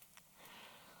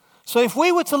 So if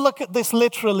we were to look at this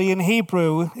literally in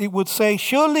Hebrew, it would say,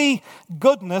 surely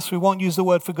goodness, we won't use the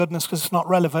word for goodness because it's not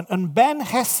relevant, and Ben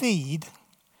Hesed,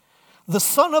 the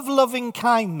son of loving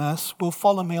kindness, will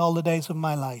follow me all the days of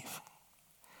my life.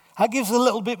 That gives a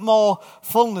little bit more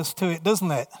fullness to it,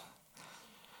 doesn't it?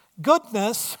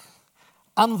 Goodness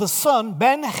and the son,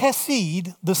 Ben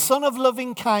Hesed, the son of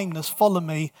loving kindness, follow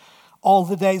me all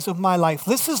the days of my life.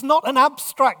 This is not an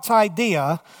abstract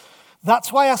idea.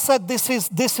 That's why I said this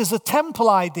is a temple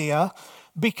idea,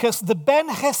 because the Ben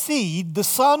Hesed, the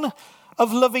son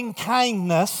of loving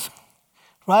kindness,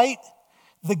 right?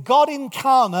 The God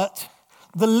incarnate,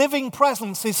 the living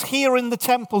presence is here in the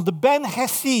temple. The Ben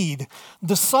Hesed,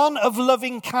 the son of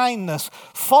loving kindness,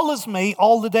 follows me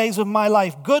all the days of my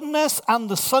life. Goodness and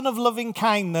the son of loving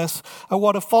kindness are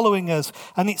what are following us.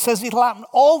 And it says it'll happen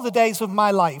all the days of my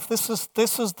life. This is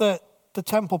the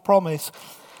temple promise.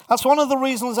 That's one of the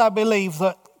reasons I believe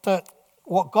that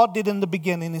what God did in the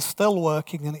beginning is still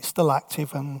working and it's still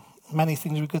active, and many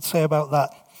things we could say about that.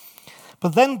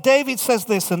 But then David says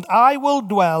this, and I will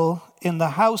dwell in the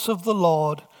house of the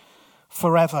Lord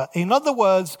forever. In other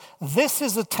words, this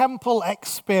is a temple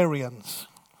experience,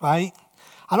 right?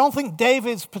 I don't think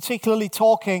David's particularly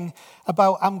talking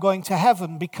about I'm going to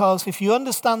heaven, because if you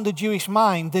understand the Jewish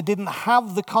mind, they didn't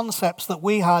have the concepts that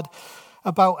we had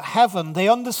about heaven. They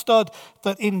understood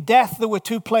that in death there were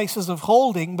two places of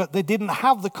holding, but they didn't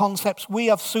have the concepts we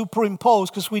have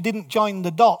superimposed because we didn't join the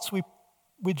dots. We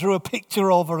drew a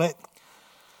picture over it,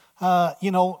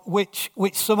 which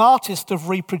some artists have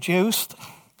reproduced,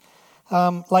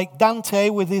 like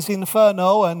Dante with his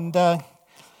Inferno. And,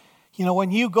 when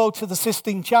you go to the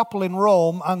Sistine Chapel in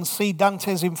Rome and see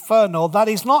Dante's Inferno, that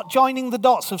is not joining the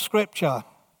dots of Scripture.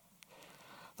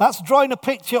 That's drawing a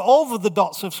picture over the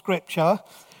dots of Scripture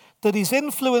that is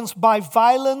influenced by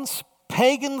violence,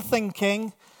 pagan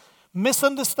thinking,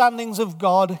 misunderstandings of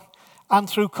God, and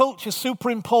through culture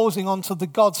superimposing onto the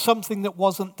God something that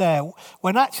wasn't there.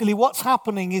 When actually what's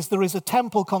happening is there is a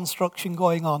temple construction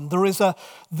going on. There is a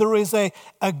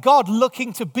God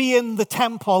looking to be in the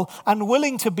temple and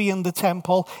willing to be in the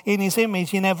temple in his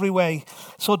image in every way.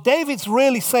 So David's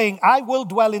really saying, I will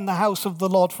dwell in the house of the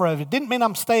Lord forever. It didn't mean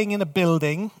I'm staying in a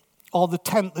building or the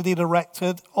tent that he'd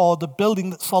erected or the building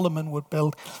that Solomon would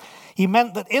build. He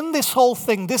meant that in this whole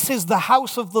thing, this is the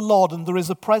house of the Lord, and there is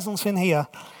a presence in here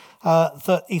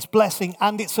that is blessing,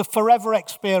 and it's a forever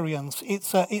experience.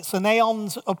 It's an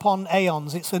aeons upon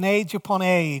aeons. It's an age upon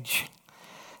age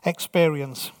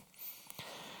experience.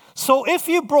 So if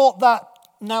you brought that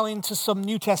now into some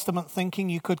New Testament thinking,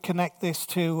 you could connect this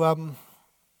to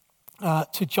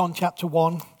John chapter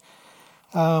 1.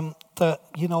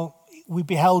 We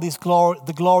beheld his glory,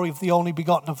 the glory of the only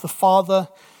begotten of the Father,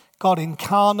 God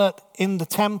incarnate in the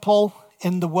temple,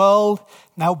 in the world,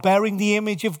 now bearing the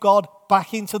image of God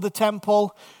back into the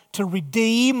temple to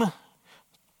redeem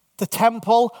the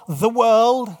temple, the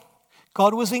world.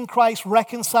 God was in Christ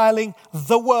reconciling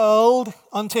the world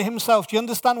unto himself. Do you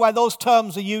understand why those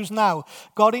terms are used now?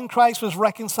 God in Christ was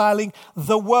reconciling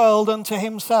the world unto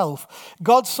himself.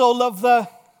 God so loved the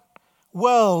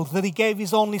world that he gave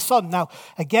his only son. Now,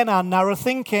 again, our narrow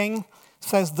thinking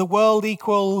says the world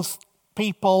equals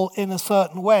people in a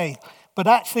certain way. But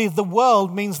actually, the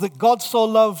world means that God so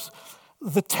loves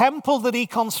the temple that he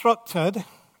constructed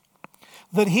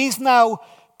that he's now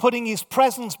putting his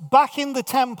presence back in the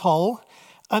temple,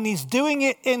 and he's doing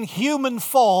it in human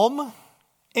form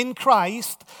in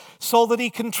Christ so that he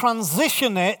can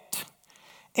transition it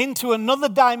into another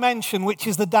dimension, which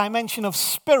is the dimension of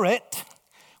spirit,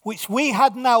 which we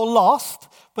had now lost,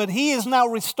 but he is now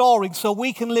restoring so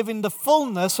we can live in the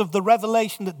fullness of the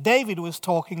revelation that David was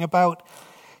talking about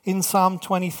in Psalm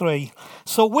 23.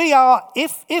 So we are,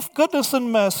 if goodness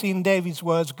and mercy, in David's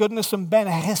words, goodness and Ben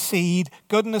Hesed,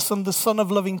 goodness and the Son of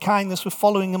loving kindness were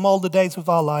following him all the days of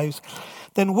our lives,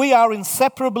 then we are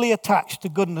inseparably attached to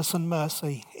goodness and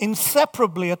mercy.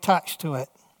 Inseparably attached to it.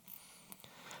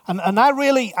 And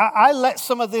I let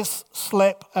some of this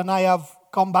slip, and I have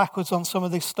gone backwards on some of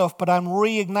this stuff, but I'm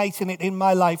reigniting it in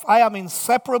my life. I am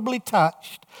inseparably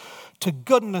attached to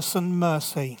goodness and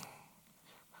mercy.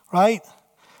 Right?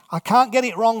 I can't get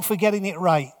it wrong for getting it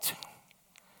right.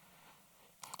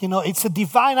 It's a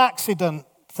divine accident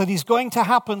that is going to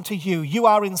happen to you. You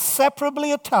are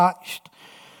inseparably attached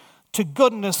to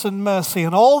goodness and mercy.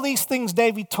 And all these things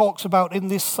David talks about in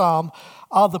this psalm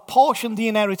are the portion, the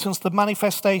inheritance, the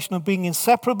manifestation of being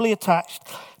inseparably attached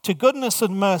to goodness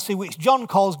and mercy, which John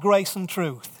calls grace and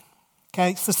truth.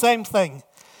 Okay, it's the same thing.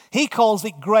 He calls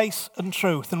it grace and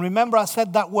truth. And remember, I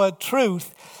said that word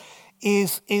truth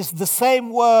is the same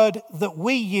word that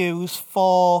we use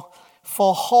for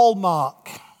hallmark.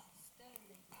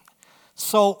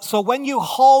 So when you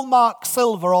hallmark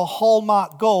silver or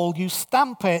hallmark gold, you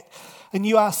stamp it and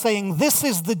you are saying, this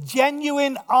is the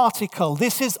genuine article.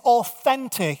 This is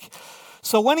authentic.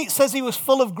 So when it says he was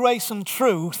full of grace and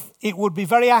truth, it would be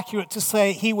very accurate to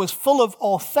say he was full of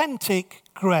authentic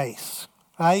grace,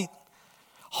 right?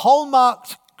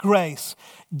 Hallmarked grace,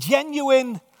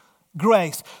 genuine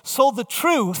grace. So the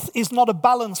truth is not a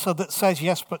balancer that says,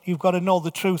 yes, but you've got to know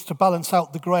the truth to balance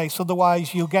out the grace.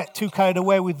 Otherwise, you'll get too carried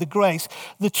away with the grace.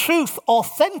 The truth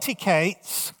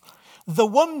authenticates the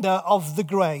wonder of the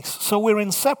grace. So we're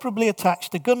inseparably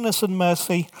attached to goodness and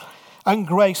mercy and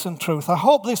grace and truth. I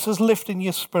hope this is lifting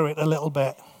your spirit a little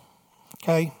bit.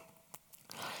 Okay?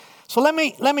 So let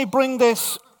me bring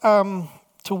this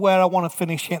to where I want to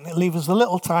finish it, and leave us a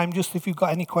little time just if you've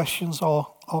got any questions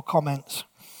or comments.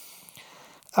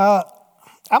 How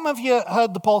many of you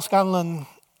heard the Paul Scanlon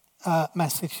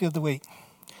message the other week?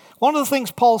 One of the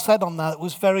things Paul said on that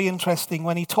was very interesting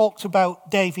when he talked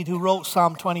about David, who wrote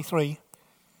Psalm 23.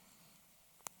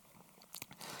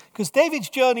 Because David's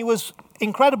journey was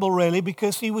incredible, really,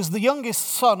 because he was the youngest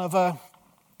son of a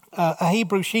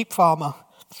Hebrew sheep farmer.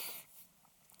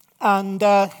 And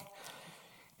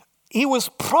he was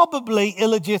probably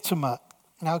illegitimate.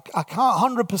 Now, I can't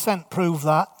 100% prove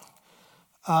that.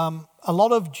 A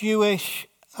lot of Jewish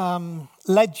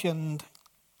legend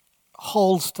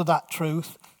holds to that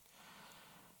truth.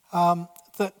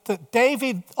 That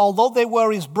David, although they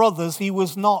were his brothers, he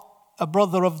was not a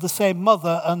brother of the same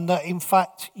mother, and that in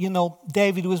fact,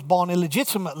 David was born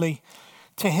illegitimately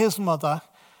to his mother.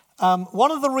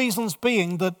 One of the reasons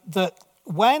being that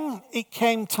when it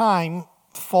came time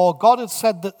for, God had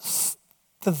said that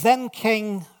the then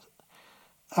king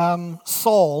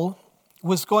Saul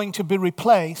was going to be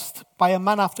replaced by a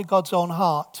man after God's own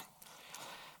heart.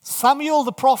 Samuel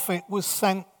the prophet was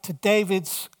sent to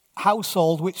David's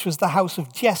household, which was the house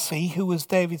of Jesse, who was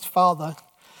David's father.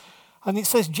 And it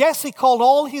says Jesse called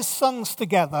all his sons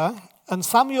together, and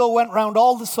Samuel went round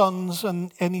all the sons,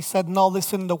 and he said, no, this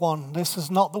isn't the one. This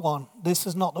is not the one. This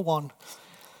is not the one.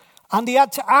 And he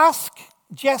had to ask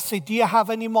Jesse, do you have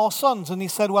any more sons? And he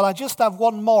said, well, I just have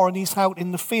one more, and he's out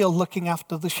in the field looking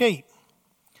after the sheep.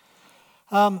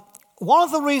 One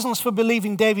of the reasons for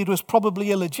believing David was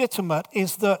probably illegitimate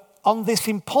is that on this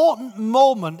important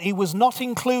moment, he was not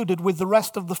included with the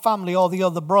rest of the family or the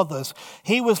other brothers.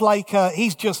 He was like,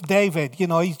 he's just David,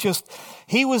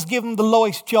 he was given the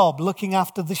lowest job looking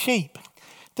after the sheep.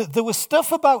 There was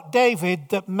stuff about David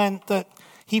that meant that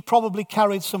he probably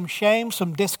carried some shame,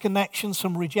 some disconnection,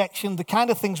 some rejection, the kind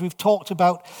of things we've talked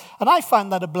about. And I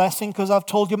find that a blessing because I've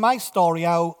told you my story,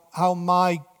 how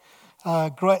my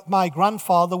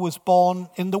grandfather was born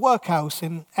in the workhouse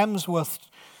in Emsworth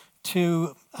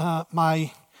to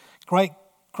my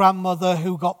great-grandmother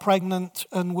who got pregnant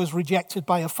and was rejected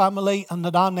by a family, and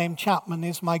that our name Chapman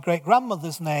is my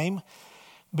great-grandmother's name,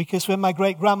 because when my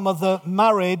great-grandmother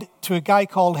married to a guy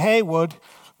called Haywood,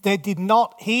 he did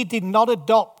not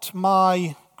adopt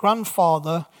my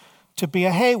grandfather to be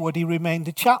a Haywood. He remained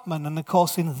a Chapman. And of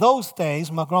course, in those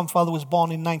days, my grandfather was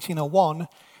born in 1901,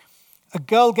 a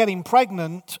girl getting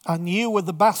pregnant and you were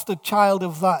the bastard child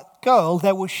of that girl,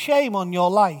 there was shame on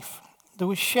your life. There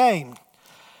was shame.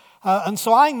 And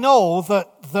so I know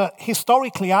that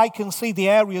historically I can see the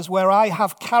areas where I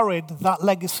have carried that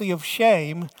legacy of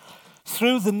shame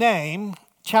through the name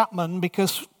Chapman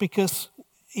because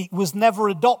it was never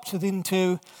adopted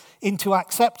into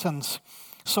acceptance.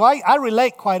 So I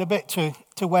relate quite a bit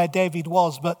to where David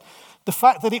was, but the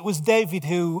fact that it was David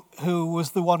who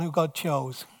was the one who God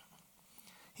chose.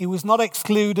 He was not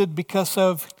excluded because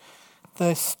of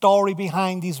the story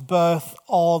behind his birth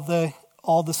or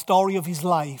the story of his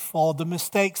life or the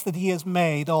mistakes that he has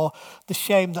made or the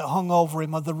shame that hung over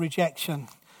him or the rejection.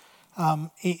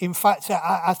 In fact,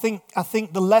 I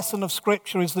think the lesson of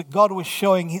Scripture is that God was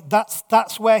showing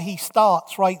that's where he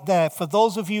starts right there. For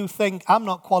those of you who think, I'm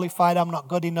not qualified, I'm not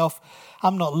good enough,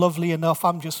 I'm not lovely enough,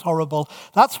 I'm just horrible.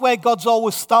 That's where God's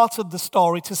always started the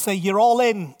story to say, you're all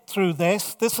in through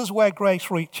this. This is where grace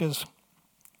reaches.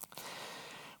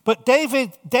 But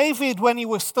David, when he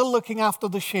was still looking after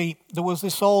the sheep, there was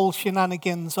this old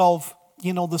shenanigans of,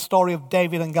 the story of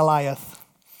David and Goliath.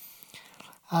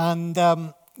 And,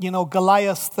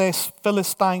 Goliath, this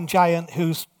Philistine giant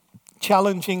who's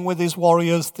challenging with his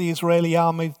warriors, the Israeli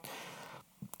army,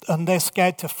 and they're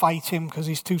scared to fight him because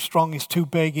he's too strong, he's too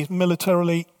big, he's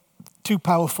militarily too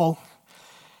powerful.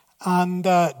 And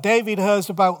David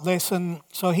hears about this, and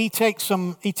so he takes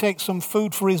some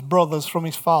food for his brothers from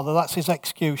his father. That's his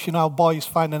excuse. How boys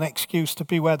find an excuse to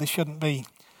be where they shouldn't be.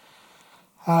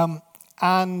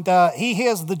 And he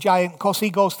hears the giant, of course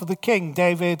he goes to the king.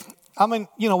 David,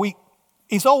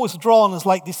 he's always drawn as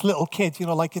like this little kid,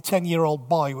 like a 10-year-old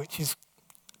boy, which is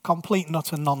complete and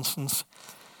utter nonsense.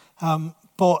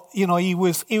 But he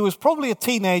was probably a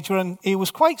teenager, and he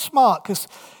was quite smart because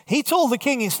he told the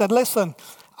king, he said, listen,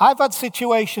 I've had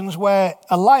situations where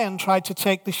a lion tried to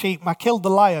take the sheep and I killed the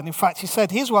lion. In fact, he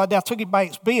said, here's what I did. I took it by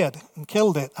its beard and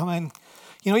killed it. I mean,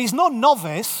 he's no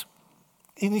novice.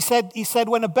 And he said,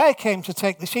 when a bear came to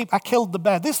take the sheep, I killed the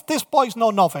bear. This boy's no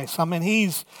novice. I mean,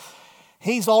 he's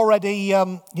already,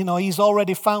 he's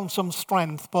already found some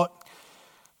strength. But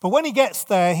when he gets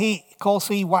there, he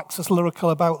waxes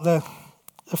lyrical about the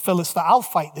Philistine. I'll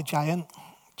fight the giant.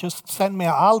 Just send me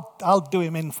out. I'll do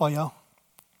him in for you.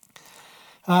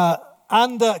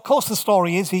 And of course, the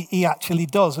story is he actually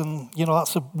does. And,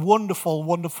 that's a wonderful,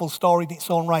 wonderful story in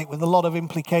its own right with a lot of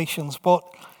implications. But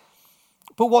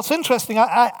what's interesting,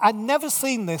 I'd never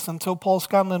seen this until Paul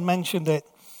Scanlon mentioned it.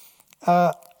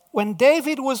 When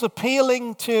David was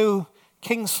appealing to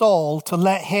King Saul to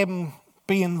let him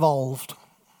be involved,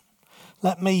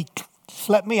 let me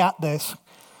at this.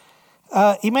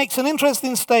 He makes an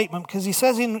interesting statement because he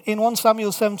says in 1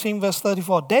 Samuel 17 verse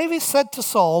 34, David said to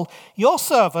Saul, your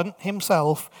servant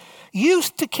himself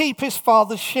used to keep his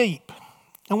father's sheep.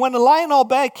 And when a lion or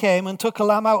bear came and took a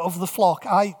lamb out of the flock,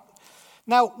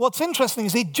 Now, what's interesting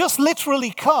is he'd just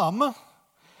literally come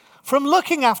from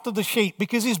looking after the sheep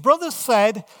because his brothers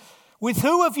said, with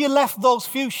who have you left those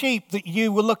few sheep that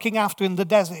you were looking after in the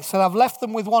desert? He said, I've left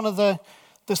them with one of the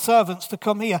servants to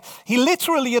come here. He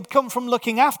literally had come from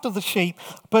looking after the sheep,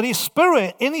 but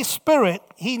in his spirit,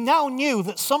 he now knew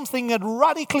that something had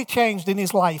radically changed in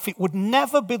his life. It would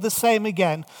never be the same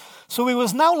again. So he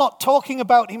was now not talking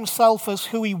about himself as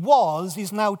who he was.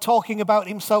 He's now talking about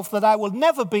himself that I will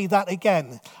never be that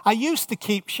again. I used to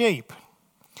keep sheep.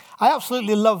 I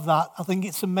absolutely love that. I think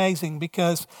it's amazing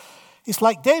because it's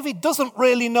like David doesn't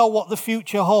really know what the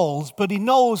future holds, but he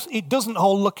knows it doesn't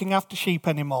hold looking after sheep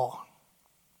anymore.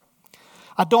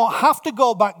 I don't have to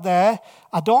go back there.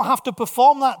 I don't have to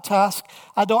perform that task.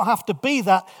 I don't have to be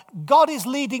that. God is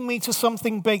leading me to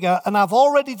something bigger, and I've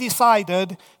already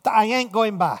decided that I ain't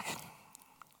going back.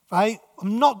 Right?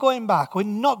 I'm not going back. We're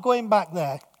not going back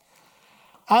there.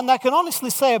 And I can honestly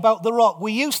say about The Rock,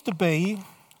 we used to be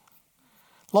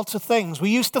lots of things. We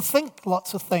used to think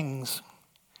lots of things.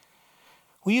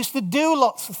 We used to do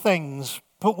lots of things,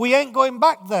 but we ain't going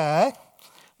back there.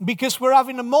 Because we're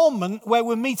having a moment where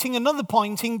we're meeting another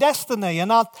point in destiny.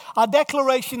 And our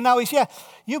declaration now is,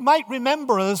 you might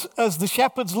remember us as the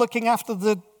shepherds looking after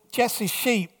Jesse's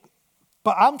sheep.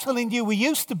 But I'm telling you, we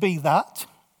used to be that.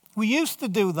 We used to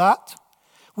do that.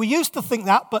 We used to think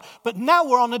that. But now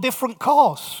we're on a different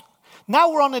course.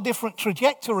 Now we're on a different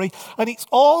trajectory, and it's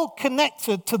all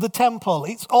connected to the temple.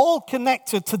 It's all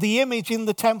connected to the image in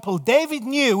the temple. David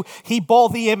knew he bore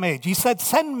the image. He said,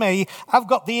 send me, I've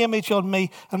got the image on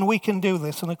me, and we can do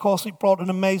this. And of course, it brought an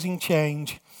amazing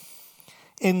change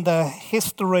in the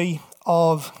history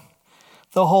of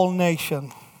the whole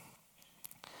nation.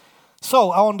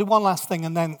 So I want to do one last thing,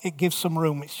 and then it gives some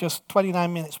room. It's just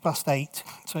 29 minutes past 8,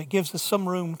 so it gives us some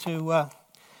room to...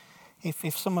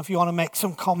 If some of you want to make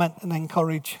some comment and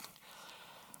encourage.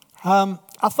 I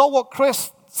thought what Chris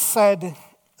said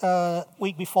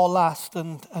week before last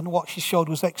and what she showed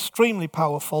was extremely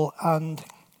powerful and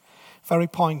very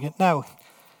poignant. Now,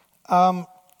 I'm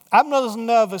not as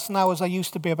nervous now as I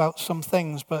used to be about some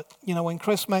things, but when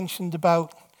Chris mentioned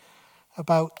about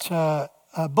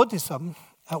Buddhism,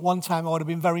 at one time I would have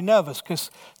been very nervous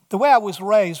because the way I was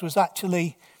raised was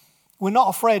actually, we're not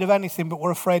afraid of anything, but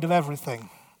we're afraid of everything.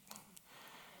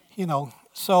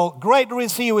 So greater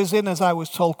is he who is in, as I was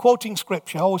told, quoting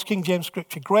scripture, always King James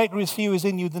scripture, greater is he who is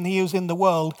in you than he who is in the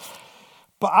world.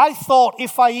 But I thought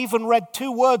if I even read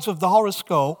 2 words of the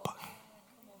horoscope,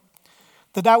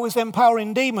 that I was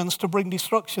empowering demons to bring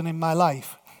destruction in my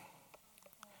life.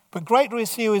 But greater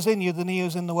is he who is in you than he who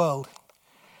is in the world.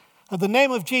 At the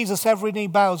name of Jesus, every knee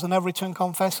bows and every tongue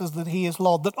confesses that he is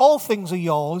Lord, that all things are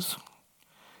yours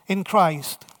in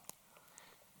Christ.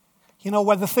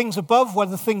 Whether things above,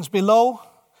 whether things below,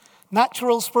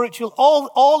 natural, spiritual,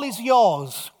 all is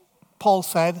yours, Paul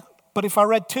said. But if I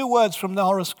read 2 words from the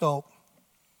horoscope,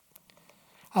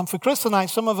 and for Chris and I,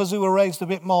 some of us who were raised a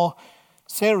bit more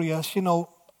serious,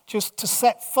 just to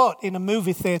set foot in a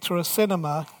movie theater or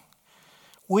cinema,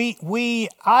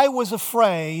 I was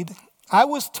afraid, I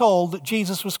was told that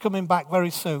Jesus was coming back very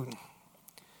soon.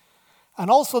 And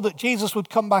also that Jesus would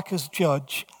come back as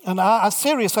judge. And I'm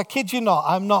serious, I kid you not,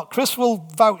 I'm not. Chris will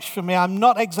vouch for me, I'm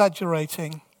not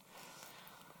exaggerating.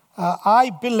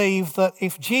 I believe that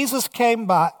if Jesus came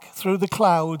back through the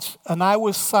clouds and I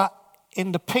was sat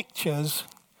in the pictures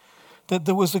that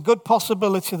there was a good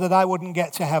possibility that I wouldn't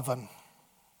get to heaven.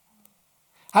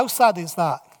 How sad is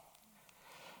that?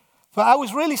 But I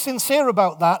was really sincere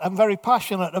about that and very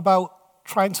passionate about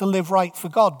trying to live right for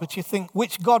God. But you think,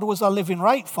 which God was I living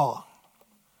right for?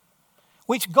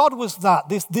 Which God was that?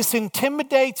 This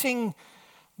intimidating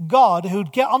God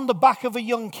who'd get on the back of a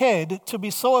young kid to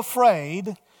be so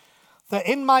afraid that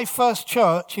in my first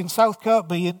church in South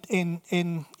Kirkby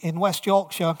in West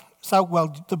Yorkshire,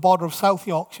 the border of South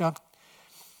Yorkshire,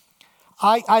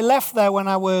 I left there when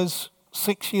I was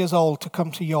 6 years old to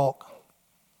come to York.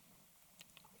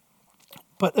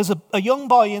 But as a young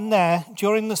boy in there,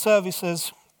 during the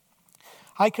services,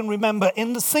 I can remember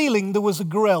in the ceiling there was a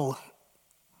grill,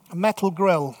 a metal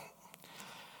grill.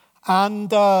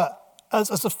 And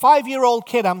as a 5-year-old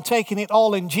kid, I'm taking it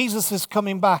all in. Jesus is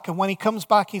coming back. And when he comes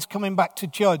back, he's coming back to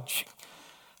judge.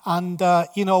 And,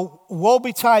 woe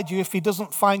betide you if he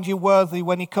doesn't find you worthy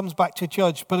when he comes back to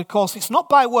judge. But of course, it's not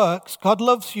by works. God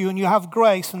loves you and you have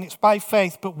grace and it's by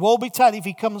faith. But woe betide if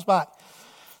he comes back.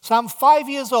 So I'm 5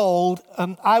 years old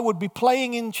and I would be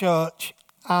playing in church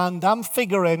and I'm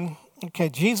figuring, okay,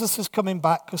 Jesus is coming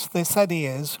back because they said he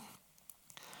is.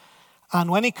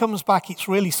 And when he comes back, it's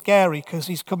really scary because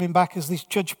he's coming back as this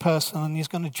judge person and he's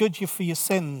going to judge you for your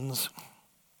sins.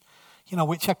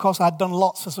 Which of course I'd done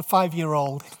lots as a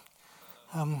 5-year-old.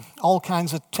 All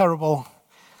kinds of terrible.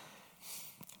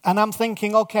 And I'm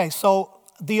thinking, okay, so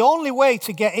the only way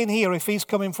to get in here if he's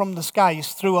coming from the sky is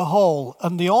through a hole.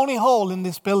 And the only hole in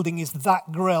this building is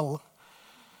that grill.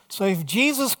 So if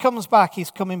Jesus comes back,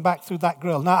 he's coming back through that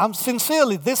grill. Now,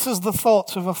 this is the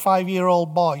thoughts of a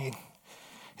 5-year-old boy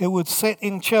who would sit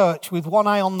in church with one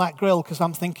eye on that grill because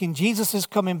I'm thinking Jesus is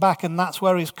coming back and that's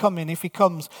where he's coming if he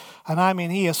comes and I'm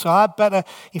in here. So I better,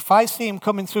 if I see him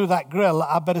coming through that grill,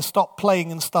 I better stop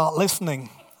playing and start listening.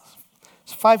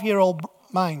 It's a 5-year-old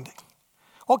mind.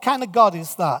 What kind of God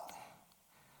is that?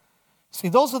 See,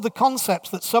 those are the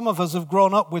concepts that some of us have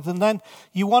grown up with, and then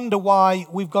you wonder why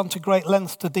we've gone to great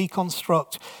lengths to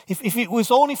deconstruct. If it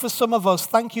was only for some of us,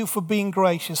 thank you for being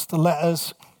gracious to let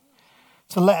us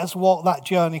walk that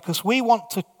journey, because we want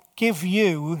to give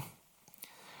you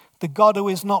the God who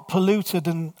is not polluted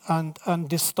and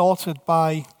distorted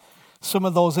by some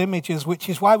of those images, which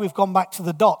is why we've gone back to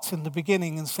the dots in the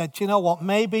beginning and said, you know what,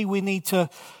 maybe we need to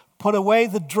put away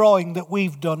the drawing that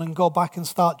we've done and go back and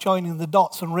start joining the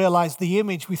dots and realize the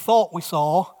image we thought we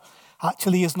saw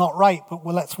actually is not right. But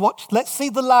let's see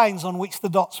the lines on which the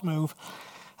dots move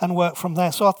and work from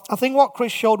there. So I think what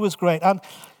Chris showed was great. And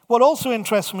what also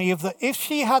interests me is that if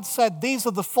she had said these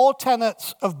are the 4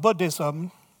 tenets of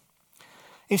Buddhism,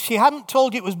 if she hadn't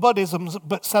told you it was Buddhism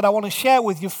but said I want to share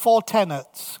with you 4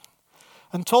 tenets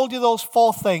and told you those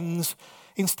 4 things,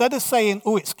 instead of saying,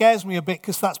 oh, it scares me a bit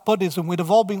because that's Buddhism, we'd have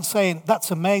all been saying,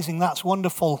 that's amazing, that's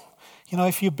wonderful.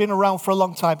 If you've been around for a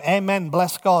long time, amen,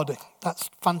 bless God, that's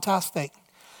fantastic.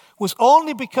 It was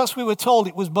only because we were told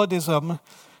it was Buddhism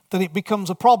that it becomes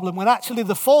a problem, when actually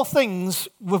the 4 things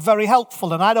were very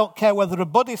helpful. And I don't care whether a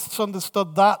Buddhist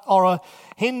understood that, or a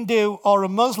Hindu, or a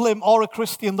Muslim, or a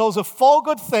Christian. Those are 4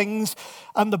 good things.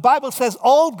 And the Bible says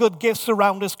all good gifts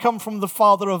around us come from the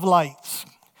Father of lights.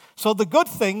 So the good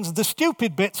things, the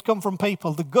stupid bits come from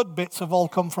people. The good bits have all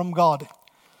come from God.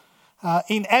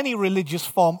 In any religious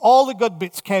form, all the good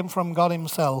bits came from God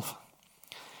himself.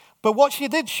 But what she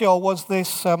did show was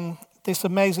this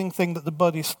amazing thing that the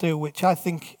Buddhists do, which I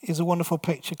think is a wonderful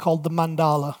picture, called the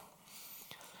mandala,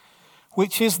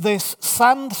 which is this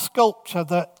sand sculpture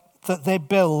that they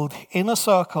build in a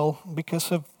circle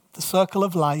because of the circle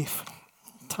of life,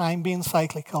 time being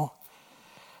cyclical.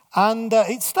 And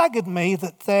it staggered me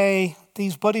that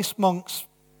these Buddhist monks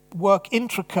work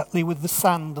intricately with the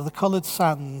sand, the colored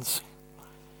sands,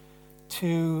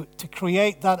 to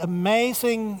create that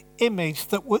amazing image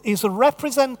that is a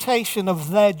representation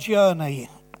of their journey.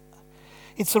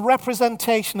 It's a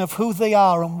representation of who they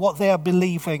are and what they are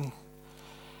believing.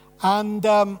 And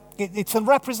it's a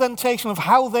representation of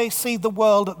how they see the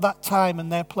world at that time and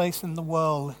their place in the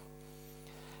world.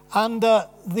 And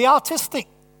the artistic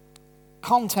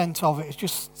content of it is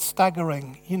just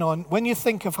staggering, and when you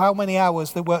think of how many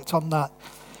hours they worked on that.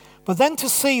 But then to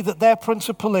see that their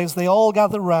principle is they all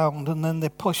gather round and then they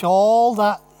push all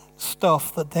that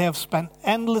stuff that they have spent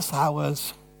endless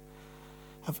hours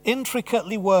of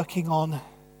intricately working on,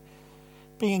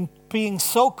 being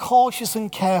so cautious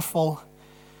and careful,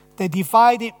 they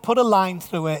divide it, put a line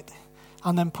through it,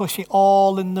 and then push it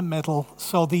all in the middle.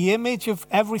 So the image of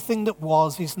everything that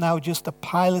was is now just a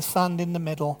pile of sand in the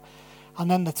middle. And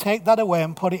then they take that away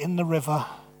and put it in the river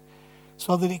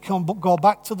so that it can go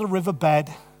back to the riverbed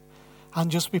and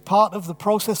just be part of the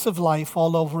process of life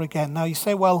all over again. Now you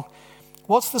say, well,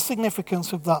 What's the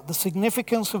significance of that? The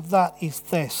significance of that is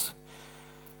this,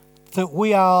 that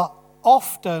we are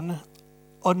often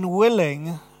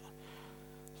unwilling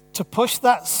to push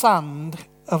that sand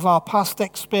of our past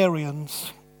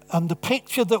experience and the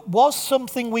picture that was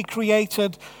something we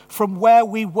created from where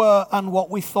we were and what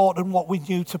we thought and what we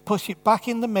knew, to push it back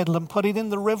in the middle and put it in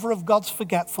the river of God's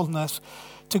forgetfulness,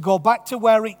 to go back to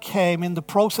where it came in the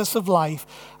process of life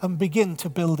and begin to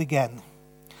build again.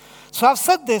 So I've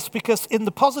said this because in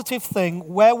the positive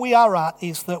thing, where we are at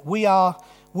is that we are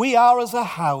as a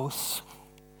house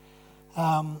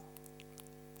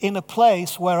in a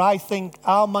place where I think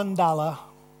our mandala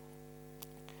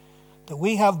that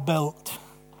we have built,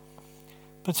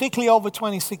 particularly over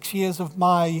 26 years of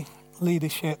my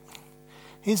leadership,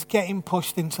 is getting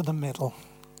pushed into the middle.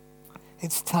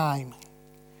 It's time.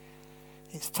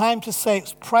 It's time to say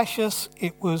it's precious.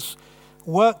 It was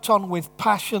worked on with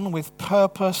passion, with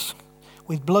purpose,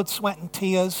 with blood, sweat, and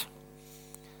tears,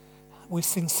 with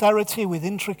sincerity, with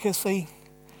intricacy.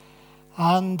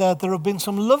 And there have been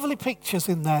some lovely pictures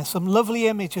in there, some lovely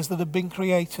images that have been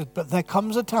created. But there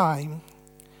comes a time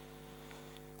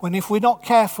when, if we're not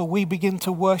careful, we begin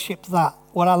to worship that.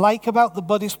 What I like about the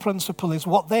Buddhist principle is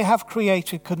what they have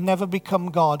created could never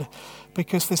become God,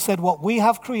 because they said what we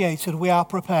have created, we are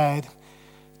prepared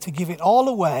to give it all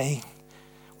away.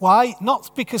 Why?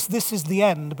 Not because this is the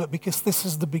end, but because this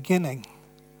is the beginning.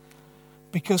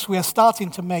 Because we are starting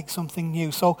to make something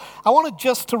new. So I wanted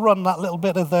just to run that little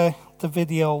bit of the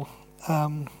video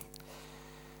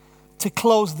to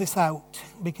close this out,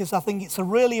 because I think it's a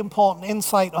really important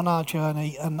insight on our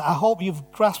journey. And I hope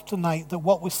you've grasped tonight that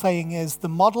what we're saying is the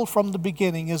model from the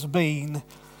beginning has been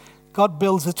God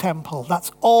builds a temple.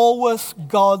 That's always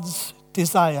God's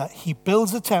desire. He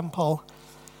builds a temple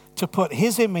to put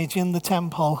his image in the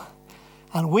temple,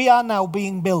 and we are now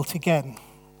being built again.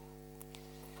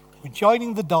 We're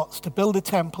joining the dots to build a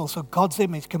temple so God's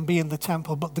image can be in the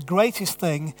temple. But the greatest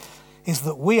thing is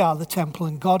that we are the temple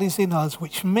and God is in us,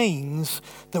 which means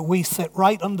that we sit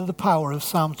right under the power of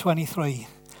Psalm 23.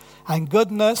 And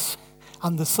goodness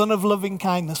and the Son of loving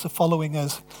kindness are following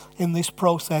us in this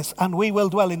process, and we will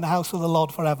dwell in the house of the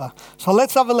Lord forever. So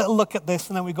let's have a little look at this,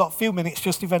 and then we've got a few minutes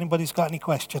just if anybody's got any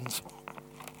questions.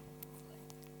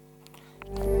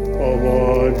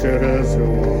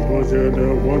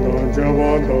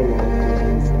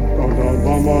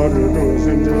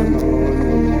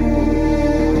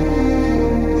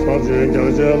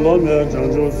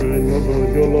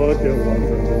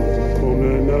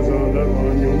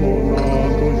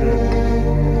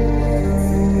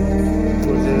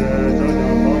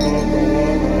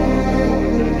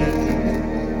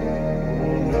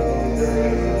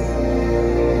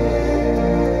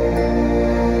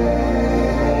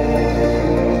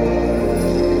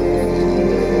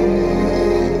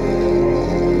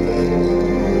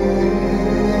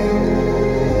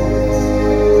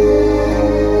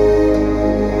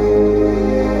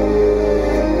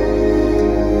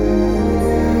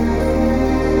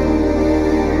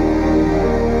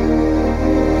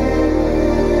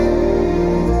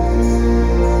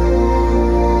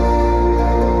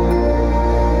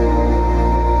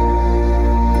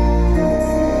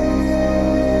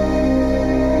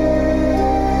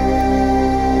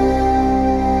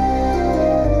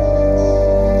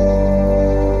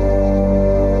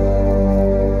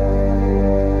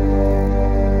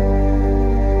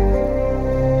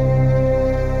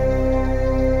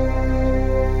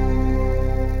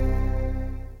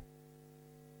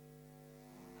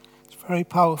 Very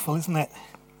powerful, isn't it?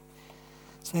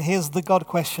 So here's the God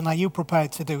question. Are you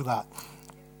prepared to do that?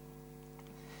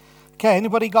 Okay,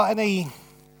 anybody got a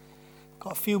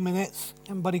few minutes?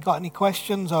 Anybody got any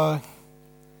questions or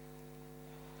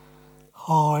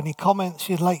any comments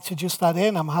you'd like to just add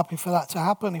in? I'm happy for that to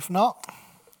happen. If not,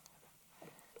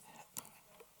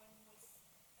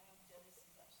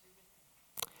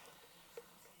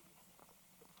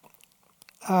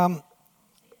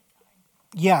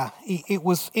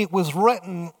 it was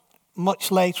written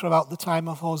much later, about the time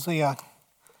of Hosea,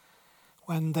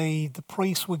 when the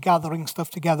priests were gathering stuff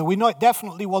together. We know it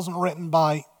definitely wasn't written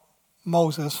by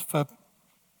Moses for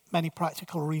many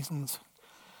practical reasons.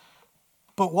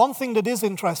 But one thing that is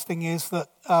interesting is that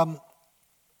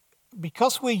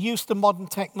because we're used to modern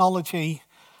technology,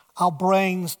 our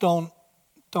brains don't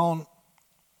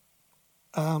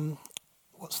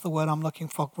what's the word I'm looking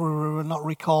for?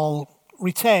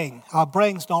 Retain. Our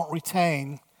brains don't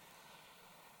retain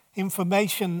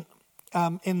information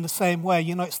in the same way.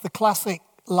 You know, it's the classic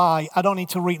lie. I don't need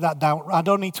to write that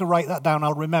down.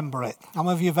 I'll remember it. How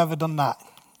many of you have ever done that?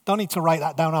 Don't need to write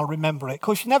that down. I'll remember it. Of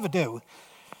course, you never do,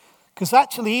 Because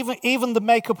actually, even the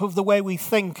makeup of the way we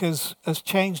think has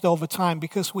changed over time,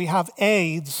 because we have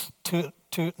aids to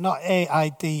not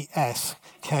AIDS,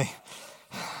 okay?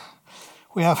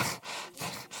 We have,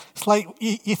 it's like,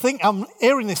 you think, I'm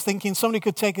hearing this thinking somebody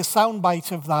could take a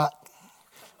soundbite of that.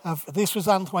 This was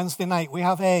Ant Wednesday night. We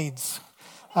have AIDS.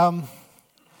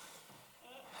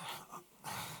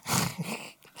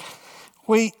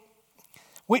 We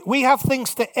have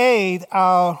things to aid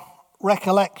our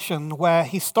recollection where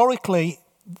historically,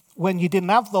 when you didn't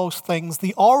have those things,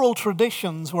 the oral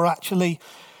traditions were actually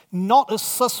not as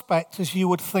suspect as you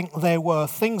would think they were.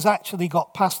 Things actually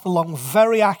got passed along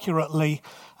very accurately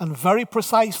and very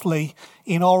precisely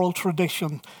in oral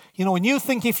tradition. You know, when you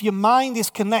think if your mind is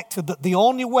connected, that the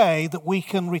only way that we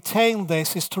can retain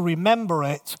this is to remember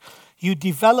it, you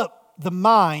develop the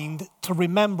mind to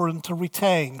remember and to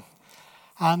retain.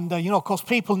 And, of course,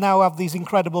 people now have these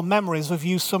incredible memories. Have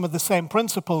used some of the same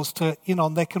principles to,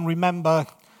 and they can remember,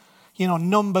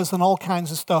 numbers and all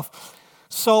kinds of stuff.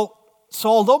 So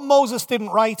although Moses didn't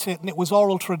write it and it was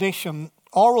oral tradition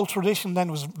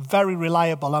then was very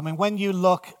reliable. I mean, when you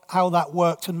look how that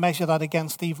worked and measure that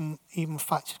against even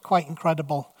facts, quite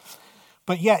incredible.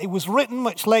 But yeah, it was written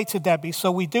much later, Debbie,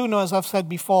 so we do know, as I've said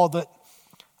before, that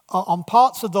on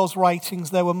parts of those writings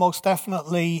there were most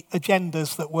definitely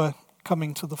agendas that were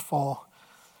coming to the fore.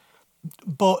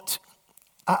 But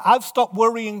I've stopped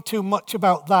worrying too much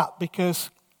about that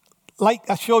because, like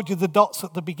I showed you the dots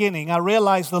at the beginning, I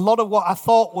realized a lot of what I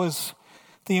thought was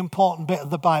the important bit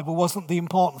of the Bible wasn't the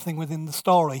important thing within the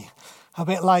story. A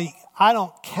bit like, I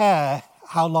don't care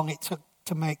how long it took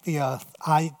to make the earth.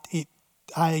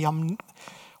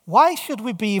 Why should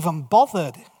we be even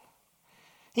bothered?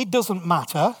 It doesn't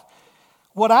matter.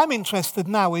 What I'm interested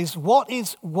now is what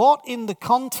in the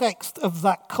context of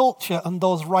that culture and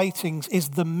those writings is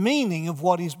the meaning of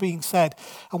what is being said.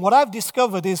 And what I've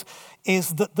discovered is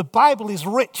that the Bible is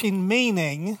rich in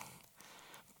meaning,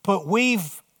 but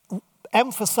we've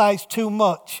emphasized too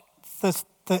much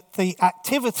the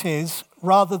activities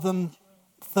rather than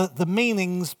the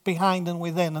meanings behind and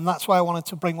within. And that's why I wanted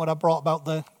to bring what I brought about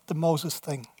the Moses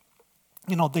thing,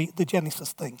 the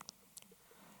Genesis thing.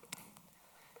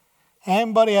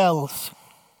 Anybody else?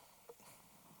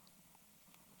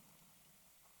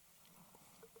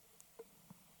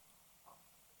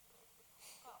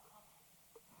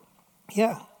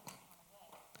 Yeah.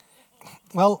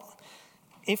 Well,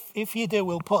 if you do,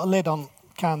 we'll put a lid on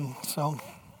can. So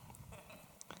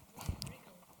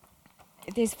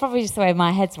it's probably just the way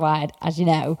my head's wired, as you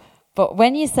know. But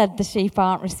when you said the sheep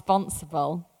aren't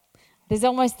responsible, there's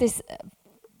almost this.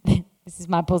 This is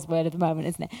my buzzword at the moment,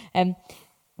 isn't it?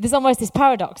 There's almost this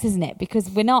paradox, isn't it? Because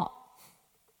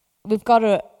we've got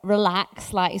to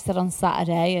relax, like you said on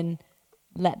Saturday, and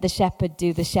let the shepherd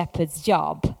do the shepherd's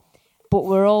job. But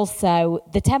we're also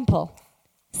the temple.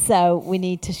 So we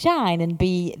need to shine and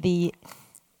be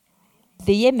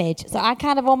the image. So I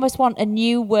kind of almost want a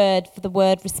new word for the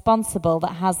word responsible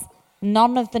that has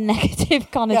none of the negative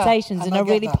connotations and a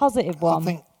really positive one. I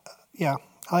think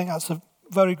that's a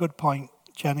very good point,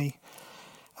 Jenny.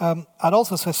 I'd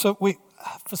also say, so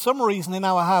for some reason in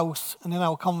our house and in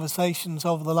our conversations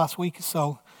over the last week or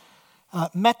so,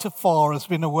 metaphor has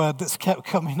been a word that's kept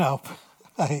coming up.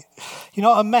 Right? You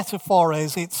know what a metaphor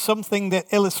is? It's something that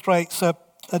illustrates a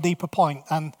deeper point.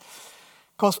 And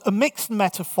of course, a mixed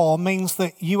metaphor means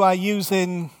that you are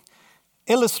using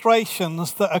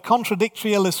illustrations that are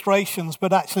contradictory illustrations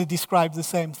but actually describe the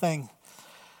same thing.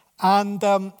 And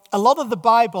a lot of the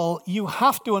Bible you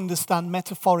have to understand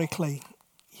metaphorically,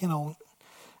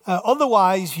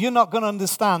 otherwise you're not going to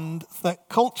understand that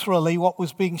culturally what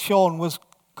was being shown was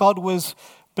God was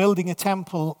building a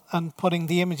temple and putting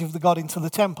the image of the God into the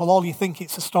temple. All you think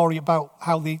it's a story about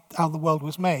how the world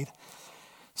was made.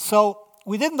 So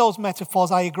within those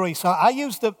metaphors, I agree. So I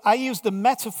used the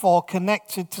metaphor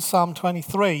connected to Psalm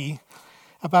 23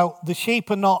 about the sheep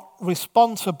are not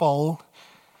responsible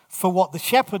for what the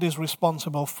shepherd is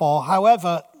responsible for.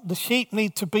 However, the sheep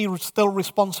need to be still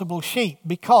responsible sheep,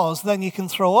 because then you can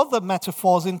throw other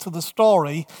metaphors into the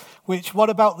story, which, what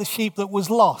about the sheep that was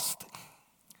lost?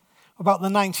 About the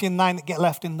 99 that get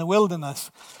left in the wilderness?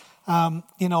 And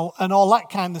all that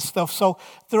kind of stuff. So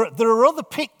there are other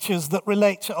pictures that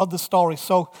relate to other stories.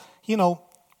 So,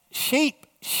 sheep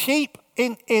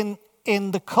in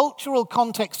the cultural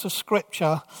context of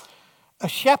Scripture, a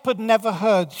shepherd never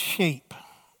herds sheep.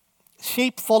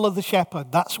 Sheep follow the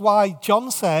shepherd. That's why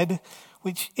John said,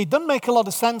 which it doesn't make a lot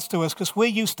of sense to us because we're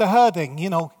used to herding.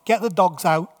 Get the dogs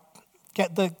out,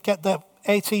 get the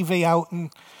ATV out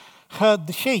and herd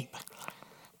the sheep.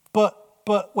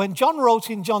 But when John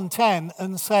wrote in John 10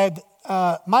 and said,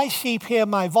 my sheep hear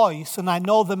my voice and I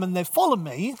know them and they follow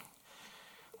me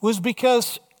was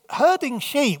because herding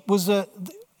sheep was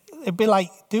it'd be like,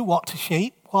 do what to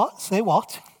sheep? What? Say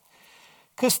what?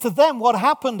 Because to them, what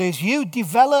happened is you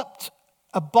developed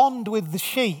a bond with the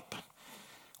sheep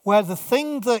where the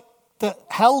thing that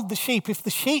held the sheep, if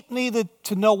the sheep needed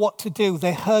to know what to do,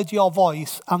 they heard your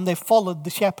voice and they followed the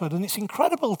shepherd. And it's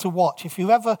incredible to watch. If you've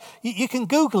ever, you can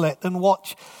Google it and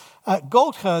watch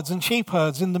goat herds and sheep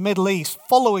herds in the Middle East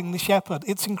following the shepherd.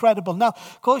 It's incredible. Now,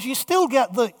 of course, you still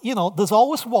get there's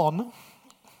always one,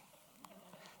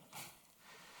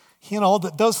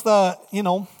 that does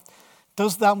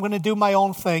I'm going to do my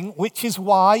own thing, which is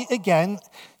why, again,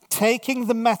 taking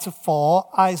the metaphor,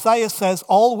 Isaiah says,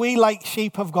 all we like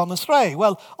sheep have gone astray.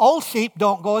 Well, all sheep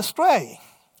don't go astray.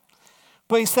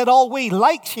 But he said, all we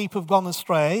like sheep have gone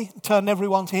astray, turn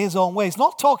everyone to his own way. He's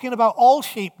not talking about all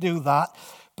sheep do that,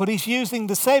 but he's using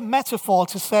the same metaphor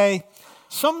to say,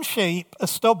 some sheep are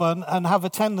stubborn and have a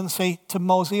tendency to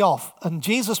mosey off. And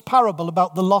Jesus' parable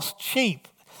about the lost sheep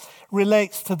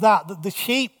relates to that the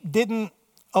sheep didn't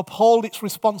uphold its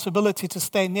responsibility to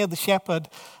stay near the shepherd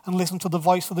and listen to the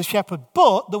voice of the shepherd.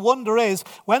 But the wonder is,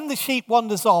 when the sheep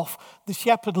wanders off, the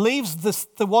shepherd leaves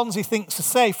the ones he thinks are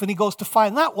safe and he goes to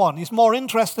find that one. He's more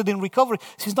interested in recovery.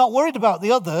 So he's not worried about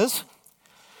the others.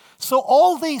 So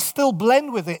all these still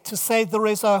blend with it to say there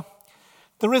is a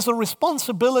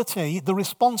responsibility. The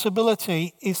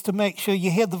responsibility is to make sure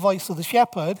you hear the voice of the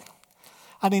shepherd.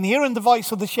 And in hearing the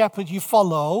voice of the shepherd, you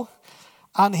follow.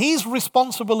 And he's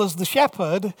responsible as the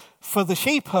shepherd for the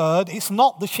sheep herd. It's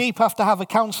not the sheep have to have a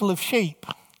council of sheep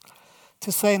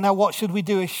to say, now what should we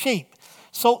do as sheep?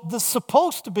 So there's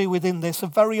supposed to be within this a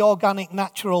very organic,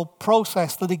 natural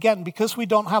process that, again, because we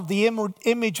don't have the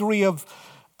imagery of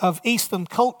Eastern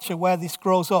culture where this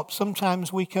grows up,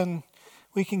 sometimes we can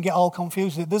get all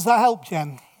confused. Does that help,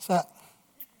 Jen? Is that...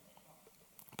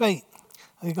 Pete,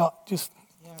 have you got just...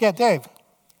 Yeah, Dave.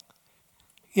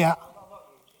 Yeah.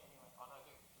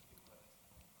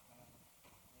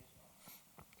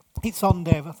 It's on,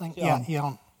 Dave, I think. Yeah, you're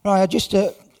on. Right,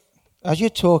 as you're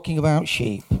talking about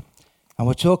sheep, and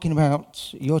you're talking about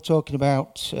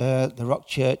the Rock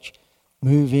Church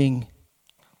moving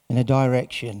in a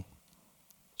direction.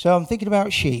 So I'm thinking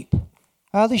about sheep.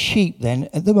 Are the sheep then,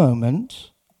 at the moment,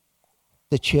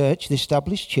 the church, the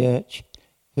established church,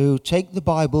 who take the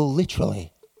Bible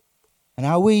literally? And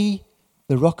are we,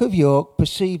 the Rock of York,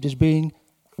 perceived as being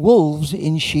wolves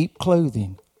in sheep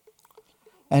clothing?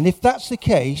 And if that's the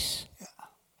case,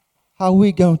 how are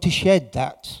we going to shed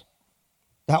that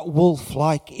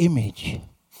wolf-like image?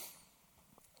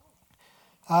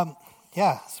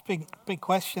 It's a big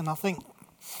question, I think.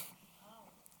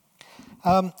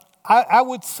 I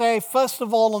would say, first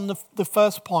of all, on the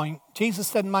first point, Jesus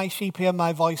said, my sheep hear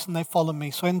my voice and they follow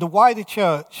me. So in the wider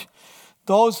church,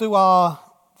 those who are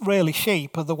really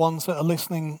sheep are the ones that are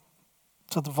listening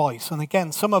to the voice. And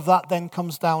again, some of that then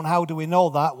comes down, how do we know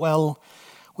that? Well,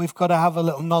 we've got to have a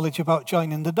little knowledge about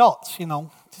joining the dots, to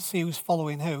see who's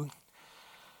following who.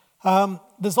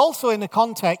 There's also in a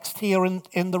context here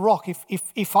in the Rock,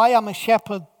 if I am a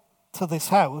shepherd to this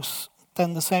house,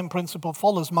 then the same principle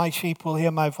follows. My sheep will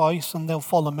hear my voice and they'll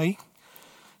follow me.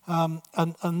 And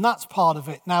that's part of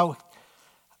it. Now,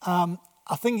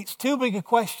 I think it's too big a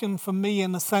question for me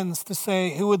in a sense to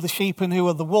say who are the sheep and who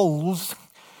are the wolves,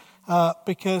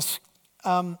 because,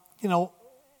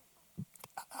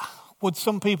 would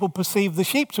some people perceive the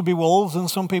sheep to be wolves and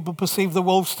some people perceive the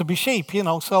wolves to be sheep,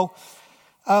 So,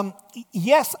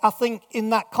 yes, I think in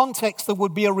that context there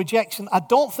would be a rejection. I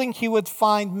don't think you would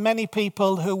find many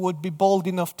people who would be bold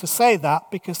enough to say that,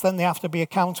 because then they have to be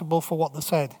accountable for what they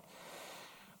said.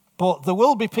 But there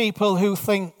will be people who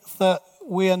think that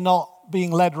we are not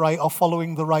being led right or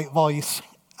following the right voice.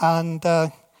 And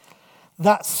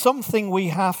that's something we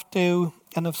have to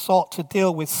and have sought to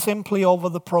deal with simply over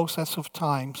the process of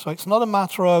time. So it's not a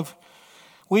matter of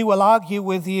we will argue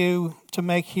with you to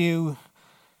make you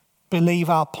believe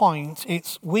our point.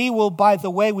 It's we will, by the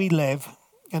way we live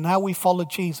and how we follow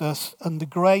Jesus and the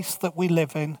grace that we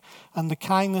live in and the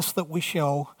kindness that we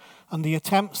show and the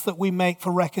attempts that we make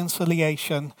for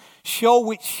reconciliation, show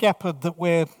which shepherd that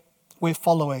we're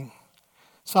following.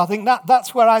 So I think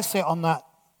that's where I sit on that,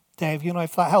 Dave,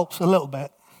 if that helps a little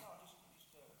bit.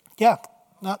 Yeah.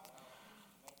 Yeah.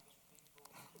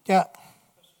 Yeah.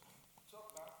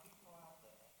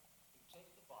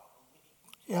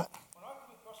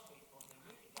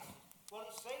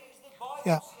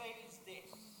 Yeah.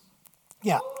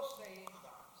 Yeah.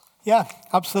 Yeah,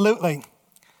 absolutely.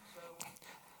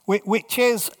 Which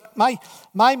is my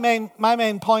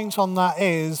main point on that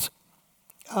is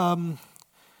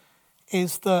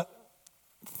that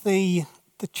the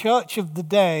church of the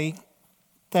day,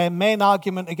 their main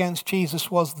argument against Jesus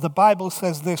was, the Bible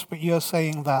says this, but you're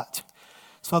saying that.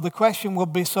 So the question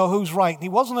would be, so who's right? And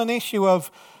it wasn't an issue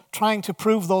of trying to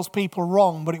prove those people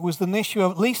wrong, but it was an issue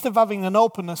of at least of having an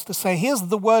openness to say, here's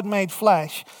the Word made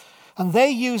flesh, and they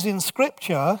use in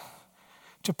Scripture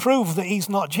to prove that he's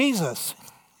not Jesus.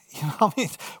 You know what I mean?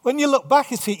 When you look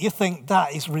back at it, you think,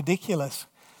 that is ridiculous.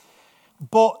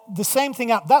 But the same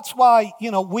thing, that's why, you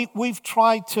know, we've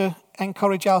tried to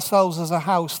encourage ourselves as a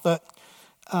house that,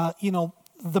 you know,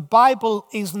 the Bible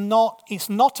is not, it's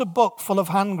not a book full of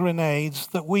hand grenades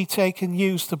that we take and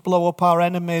use to blow up our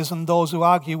enemies and those who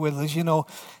argue with us. You know,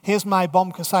 here's my bomb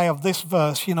because I have this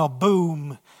verse, you know,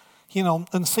 boom, you know,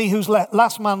 and see who's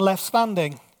last man left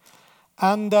standing.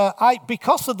 And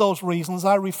because of those reasons,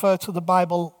 I refer to the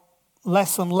Bible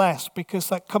less and less, because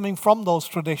that coming from those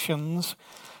traditions,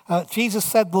 Jesus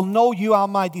said, they'll know you are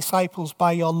my disciples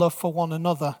by your love for one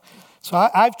another. So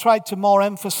I've tried to more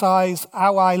emphasize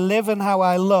how I live and how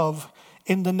I love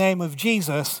in the name of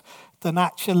Jesus than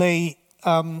actually,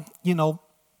 you know,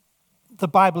 the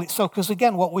Bible itself. Because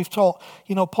again, what we've taught,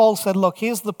 you know, Paul said, look,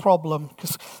 here's the problem.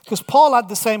 Because Paul had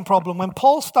the same problem. When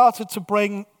Paul started to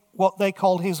bring what they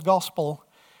called his gospel,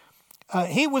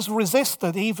 he was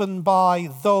resisted even by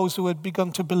those who had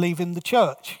begun to believe in the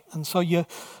church. And so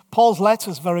Paul's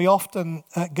letters very often,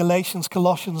 Galatians,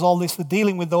 Colossians, all this, are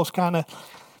dealing with those kind of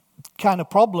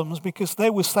problems, because they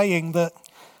were saying that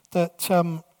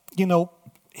you know,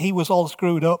 he was all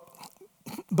screwed up.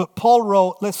 But Paul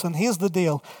wrote, listen, here's the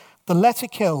deal. The letter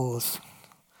kills,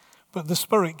 but the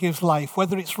Spirit gives life.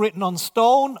 Whether it's written on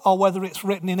stone or whether it's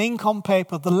written in ink on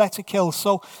paper, the letter kills.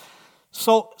 So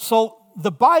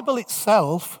the Bible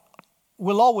itself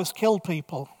will always kill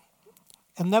people.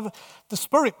 And never, the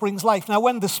Spirit brings life. Now,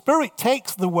 when the Spirit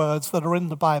takes the words that are in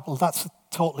the Bible, that's a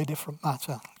totally different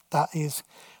matter. That is.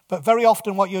 But very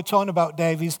often what you're talking about,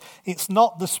 Dave, is it's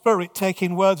not the Spirit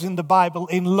taking words in the Bible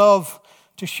in love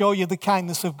to show you the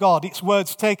kindness of God. It's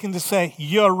words taken to say,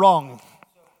 you're wrong.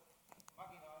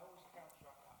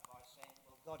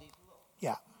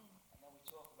 Yeah.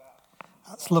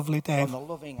 That's lovely, Dave. On the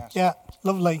loving aspect. Yeah,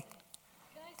 lovely.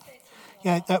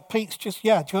 Yeah, Pete's just,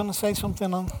 yeah, do you want to say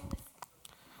something on?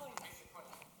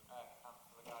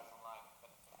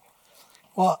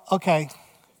 Well, okay.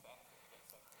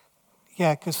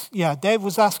 Yeah, because, Dave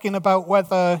was asking about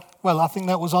whether, well, I think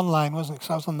that was online, wasn't it? Because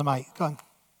I was on the mic. Go on.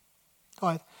 Go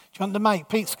ahead. Do you want the mic?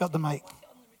 Pete's got the mic.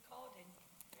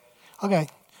 Okay.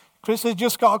 Chris has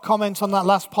just got a comment on that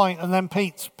last point, and then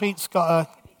Pete's got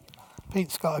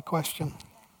a question.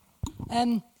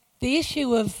 The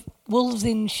issue of wolves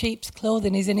in sheep's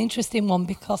clothing is an interesting one,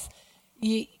 because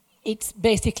it's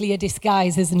basically a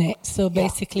disguise, isn't it? So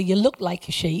basically you look like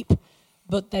a sheep,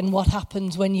 but then what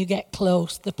happens when you get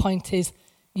close? The point is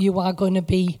you are going to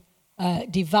be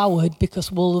devoured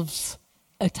because wolves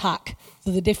attack.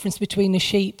 So the difference between a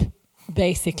sheep,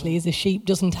 basically, is a sheep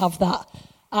doesn't have that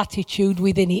attitude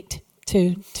within it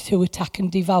to attack and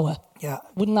devour. Yeah.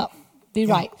 Wouldn't that be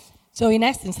right? So in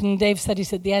essence, and Dave said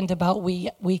it at the end about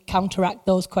we counteract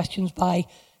those questions by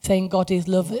saying God is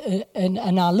love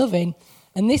and are loving.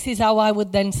 And this is how I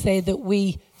would then say that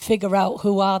we figure out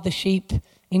who are the sheep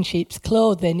in sheep's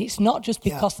clothing. It's not just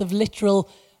because of literal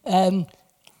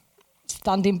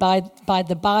standing by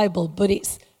the Bible, but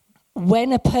it's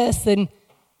when a person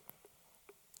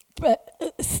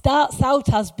starts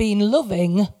out as being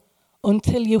loving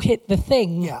until you hit the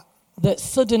thing that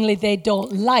suddenly they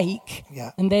don't like,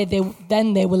 and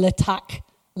then they will attack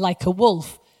like a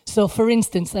wolf. So for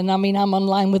instance, and I mean I'm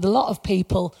online with a lot of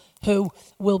people who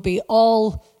will be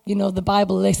all, you know, the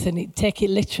Bible listen, take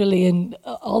it literally and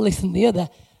all this and the other.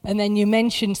 And then you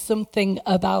mention something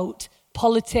about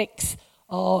politics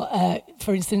or,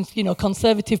 for instance, you know,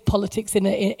 conservative politics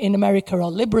in America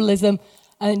or liberalism,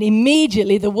 and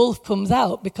immediately the wolf comes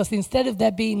out, because instead of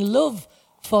there being love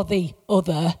for the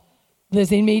other,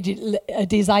 there's immediately a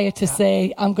desire to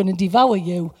say, I'm going to devour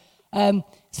you.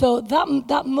 So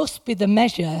that must be the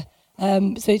measure.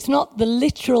 So it's not the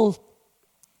literal,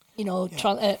 you know,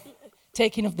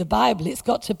 taking of the Bible. It's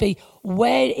got to be,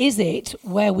 where is it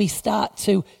where we start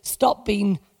to stop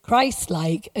being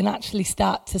Christ-like and actually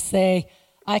start to say,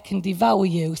 I can devour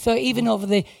you. So even over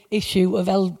the issue of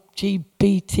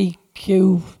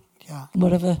LGBTQ,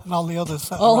 whatever. And all the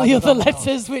others. All the other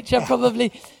letters, which are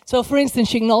probably... So for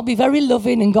instance, you can all be very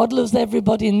loving and God loves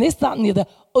everybody and this, that and the other,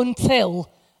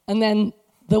 until... And then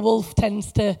the wolf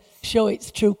tends to show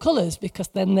its true colours, because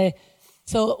then they...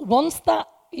 So once that...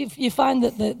 If you find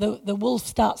that the wolf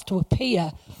starts to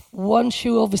appear, once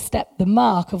you overstep the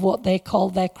mark of what they call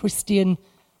their Christian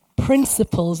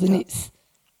principles, and it's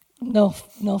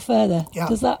no further. Yeah.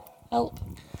 Does that help?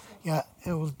 Yeah,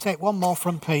 it will take one more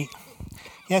from Pete.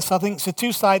 Yes, I think it's a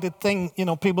two-sided thing. You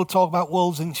know, people talk about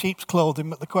wolves in sheep's clothing,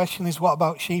 but the question is, what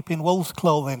about sheep in wolves'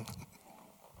 clothing?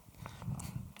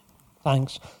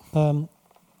 Thanks.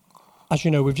 As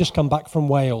you know, we've just come back from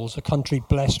Wales, a country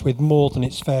blessed with more than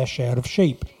its fair share of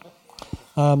sheep.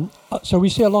 So we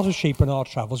see a lot of sheep in our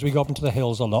travels. We go up into the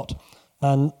hills a lot,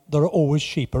 and there are always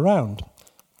sheep around.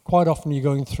 Quite often you're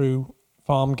going through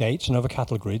farm gates and over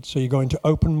cattle grids, so you're going to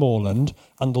open moorland,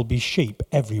 and there'll be sheep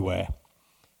everywhere.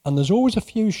 And there's always a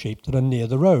few sheep that are near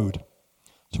the road.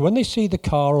 So when they see the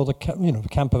car or the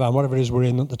camper van, whatever it is we're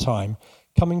in at the time,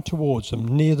 coming towards them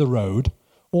near the road,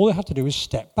 all they have to do is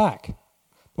step back.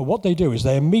 But what they do is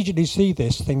they immediately see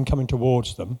this thing coming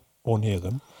towards them or near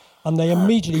them, and they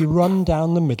immediately run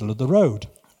down the middle of the road.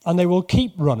 And they will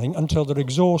keep running until they're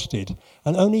exhausted.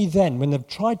 And only then, when they've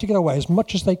tried to get away as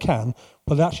much as they can,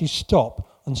 will they actually stop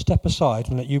and step aside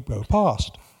and let you go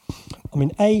past. I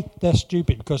mean, A, they're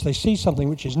stupid because they see something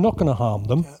which is not going to harm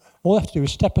them. All they have to do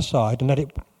is step aside and let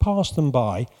it pass them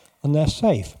by, and they're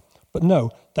safe. But no,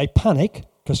 they panic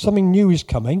because something new is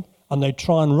coming, and they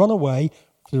try and run away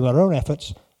through their own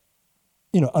efforts,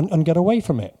 and get away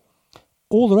from it.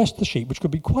 All the rest of the sheep, which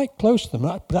could be quite close to them,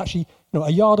 but actually,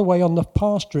 a yard away on the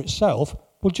pasture itself,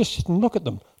 will just sit and look at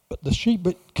them. But the sheep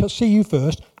that see you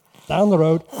first, down the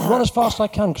road, run as fast as I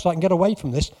can because I can get away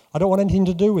from this. I don't want anything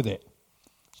to do with it.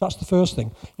 So that's the first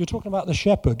thing. You're talking about the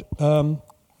shepherd and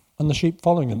the sheep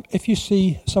following them. If you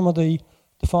see some of the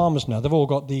farmers now, they've all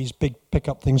got these big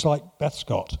pickup things like Beth's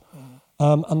got,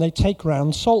 and they take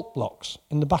round salt blocks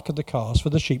in the back of the cars for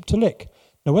the sheep to lick.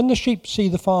 Now, when the sheep see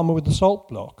the farmer with the salt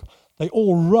block, they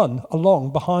all run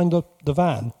along behind the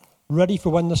van, ready for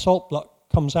when the salt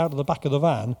block comes out of the back of the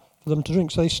van for them to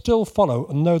drink. So they still follow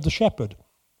and know the shepherd.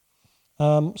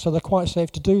 So they're quite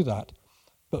safe to do that.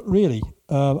 But really,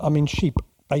 sheep,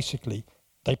 basically,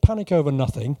 they panic over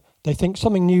nothing. They think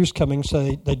something new's coming,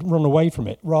 so they run away from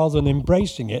it, rather than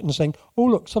embracing it and saying, oh,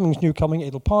 look, something's new coming,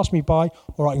 it'll pass me by,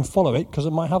 or I can follow it because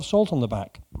it might have salt on the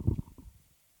back.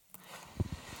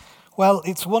 Well,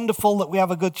 it's wonderful that we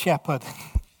have a good shepherd.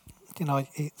 You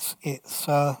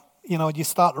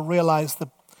start to realize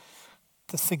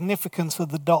the significance of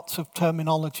the dots of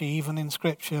terminology, even in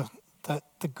Scripture, that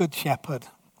the good shepherd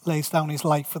lays down his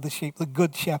life for the sheep, the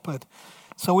good shepherd.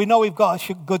 So we know we've got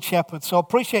a good shepherd. So I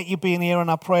appreciate you being here, and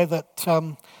I pray that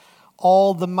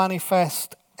all the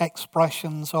manifest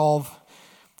expressions of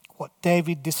what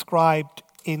David described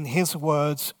in his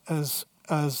words as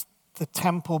the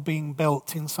temple being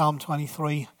built in Psalm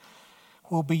 23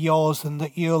 will be yours, and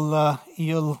that you'll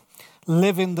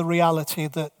live in the reality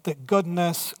that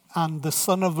goodness and the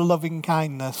Son of loving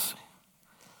kindness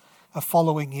are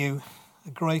following you,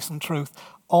 grace and truth,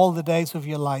 all the days of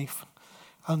your life,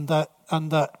 and that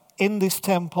in this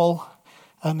temple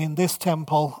and in this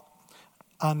temple,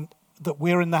 and that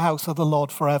we're in the house of the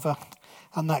Lord forever,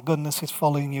 and that goodness is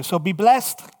following you. So be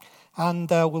blessed, and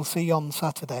we'll see you on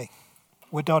Saturday.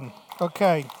 We're done.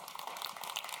 Okay.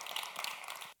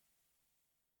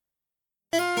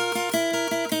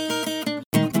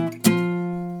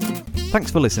 Thanks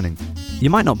for listening. You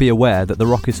might not be aware that The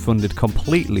Rock is funded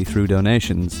completely through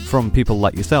donations from people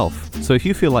like yourself, so if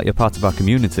you feel like you're part of our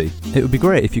community, it would be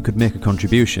great if you could make a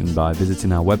contribution by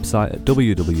visiting our website at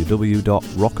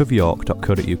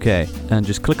www.rockofyork.co.uk and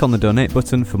just click on the donate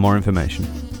button for more information.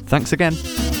 Thanks again.